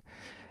do one.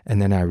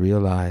 And then I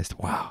realized,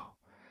 wow,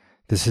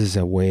 this is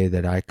a way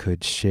that I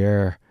could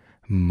share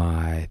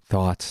my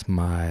thoughts,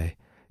 my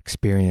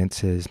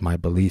experiences, my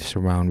beliefs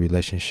around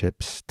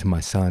relationships to my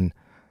son.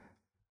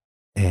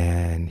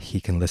 And he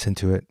can listen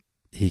to it.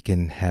 He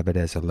can have it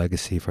as a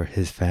legacy for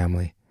his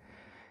family.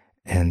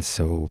 And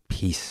so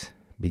peace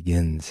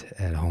begins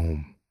at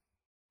home.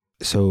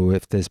 So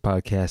if this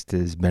podcast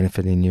is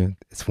benefiting you,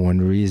 it's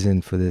one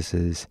reason for this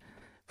is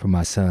for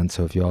my son.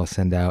 So if you all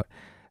send out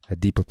a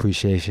deep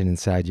appreciation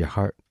inside your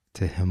heart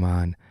to him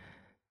on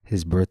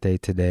his birthday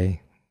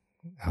today,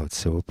 I would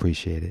so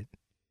appreciate it.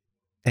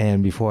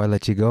 And before I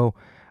let you go,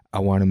 I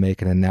want to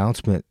make an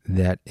announcement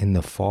that in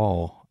the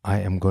fall,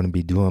 I am going to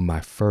be doing my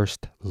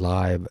first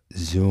live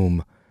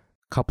Zoom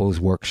couples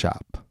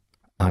workshop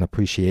on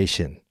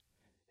appreciation.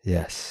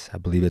 Yes, I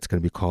believe it's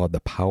going to be called The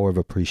Power of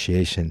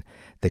Appreciation,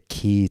 the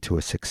Key to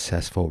a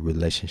Successful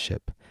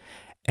Relationship.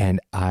 And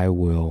I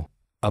will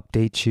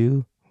update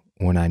you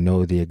when I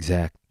know the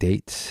exact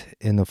dates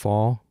in the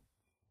fall.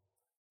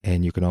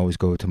 And you can always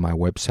go to my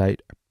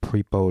website,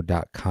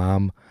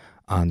 prepo.com,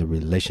 on the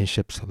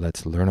Relationships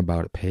Let's Learn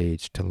About It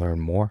page to learn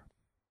more.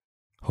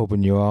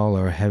 Hoping you all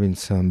are having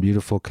some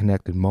beautiful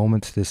connected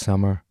moments this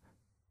summer,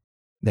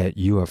 that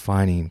you are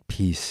finding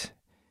peace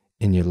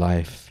in your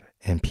life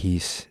and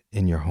peace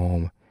in your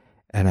home.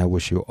 And I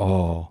wish you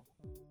all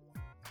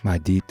my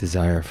deep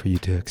desire for you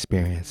to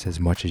experience as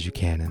much as you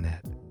can in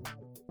that,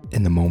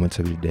 in the moments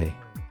of your day.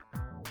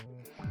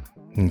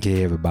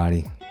 Okay,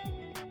 everybody.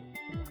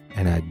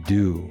 And I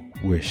do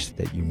wish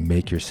that you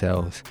make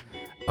yourselves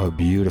a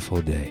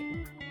beautiful day.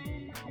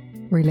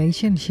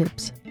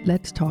 Relationships,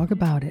 Let's Talk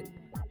About It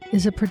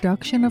is a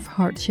production of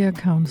Heartshare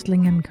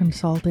Counseling and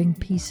Consulting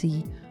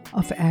PC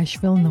of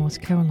Asheville,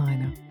 North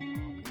Carolina.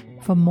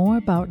 For more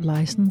about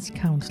licensed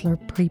counselor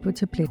Prepo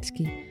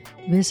Teplitsky,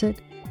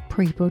 visit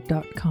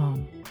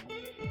prepo.com.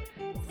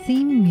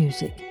 Theme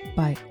music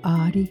by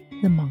Artie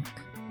the Monk.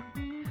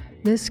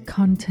 This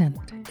content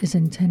is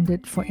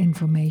intended for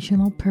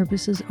informational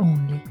purposes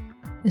only,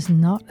 is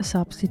not a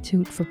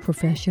substitute for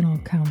professional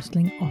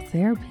counseling or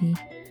therapy,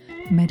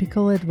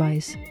 medical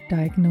advice,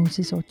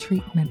 diagnosis, or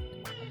treatment,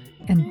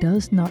 and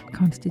does not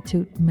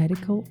constitute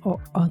medical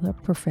or other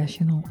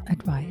professional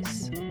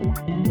advice.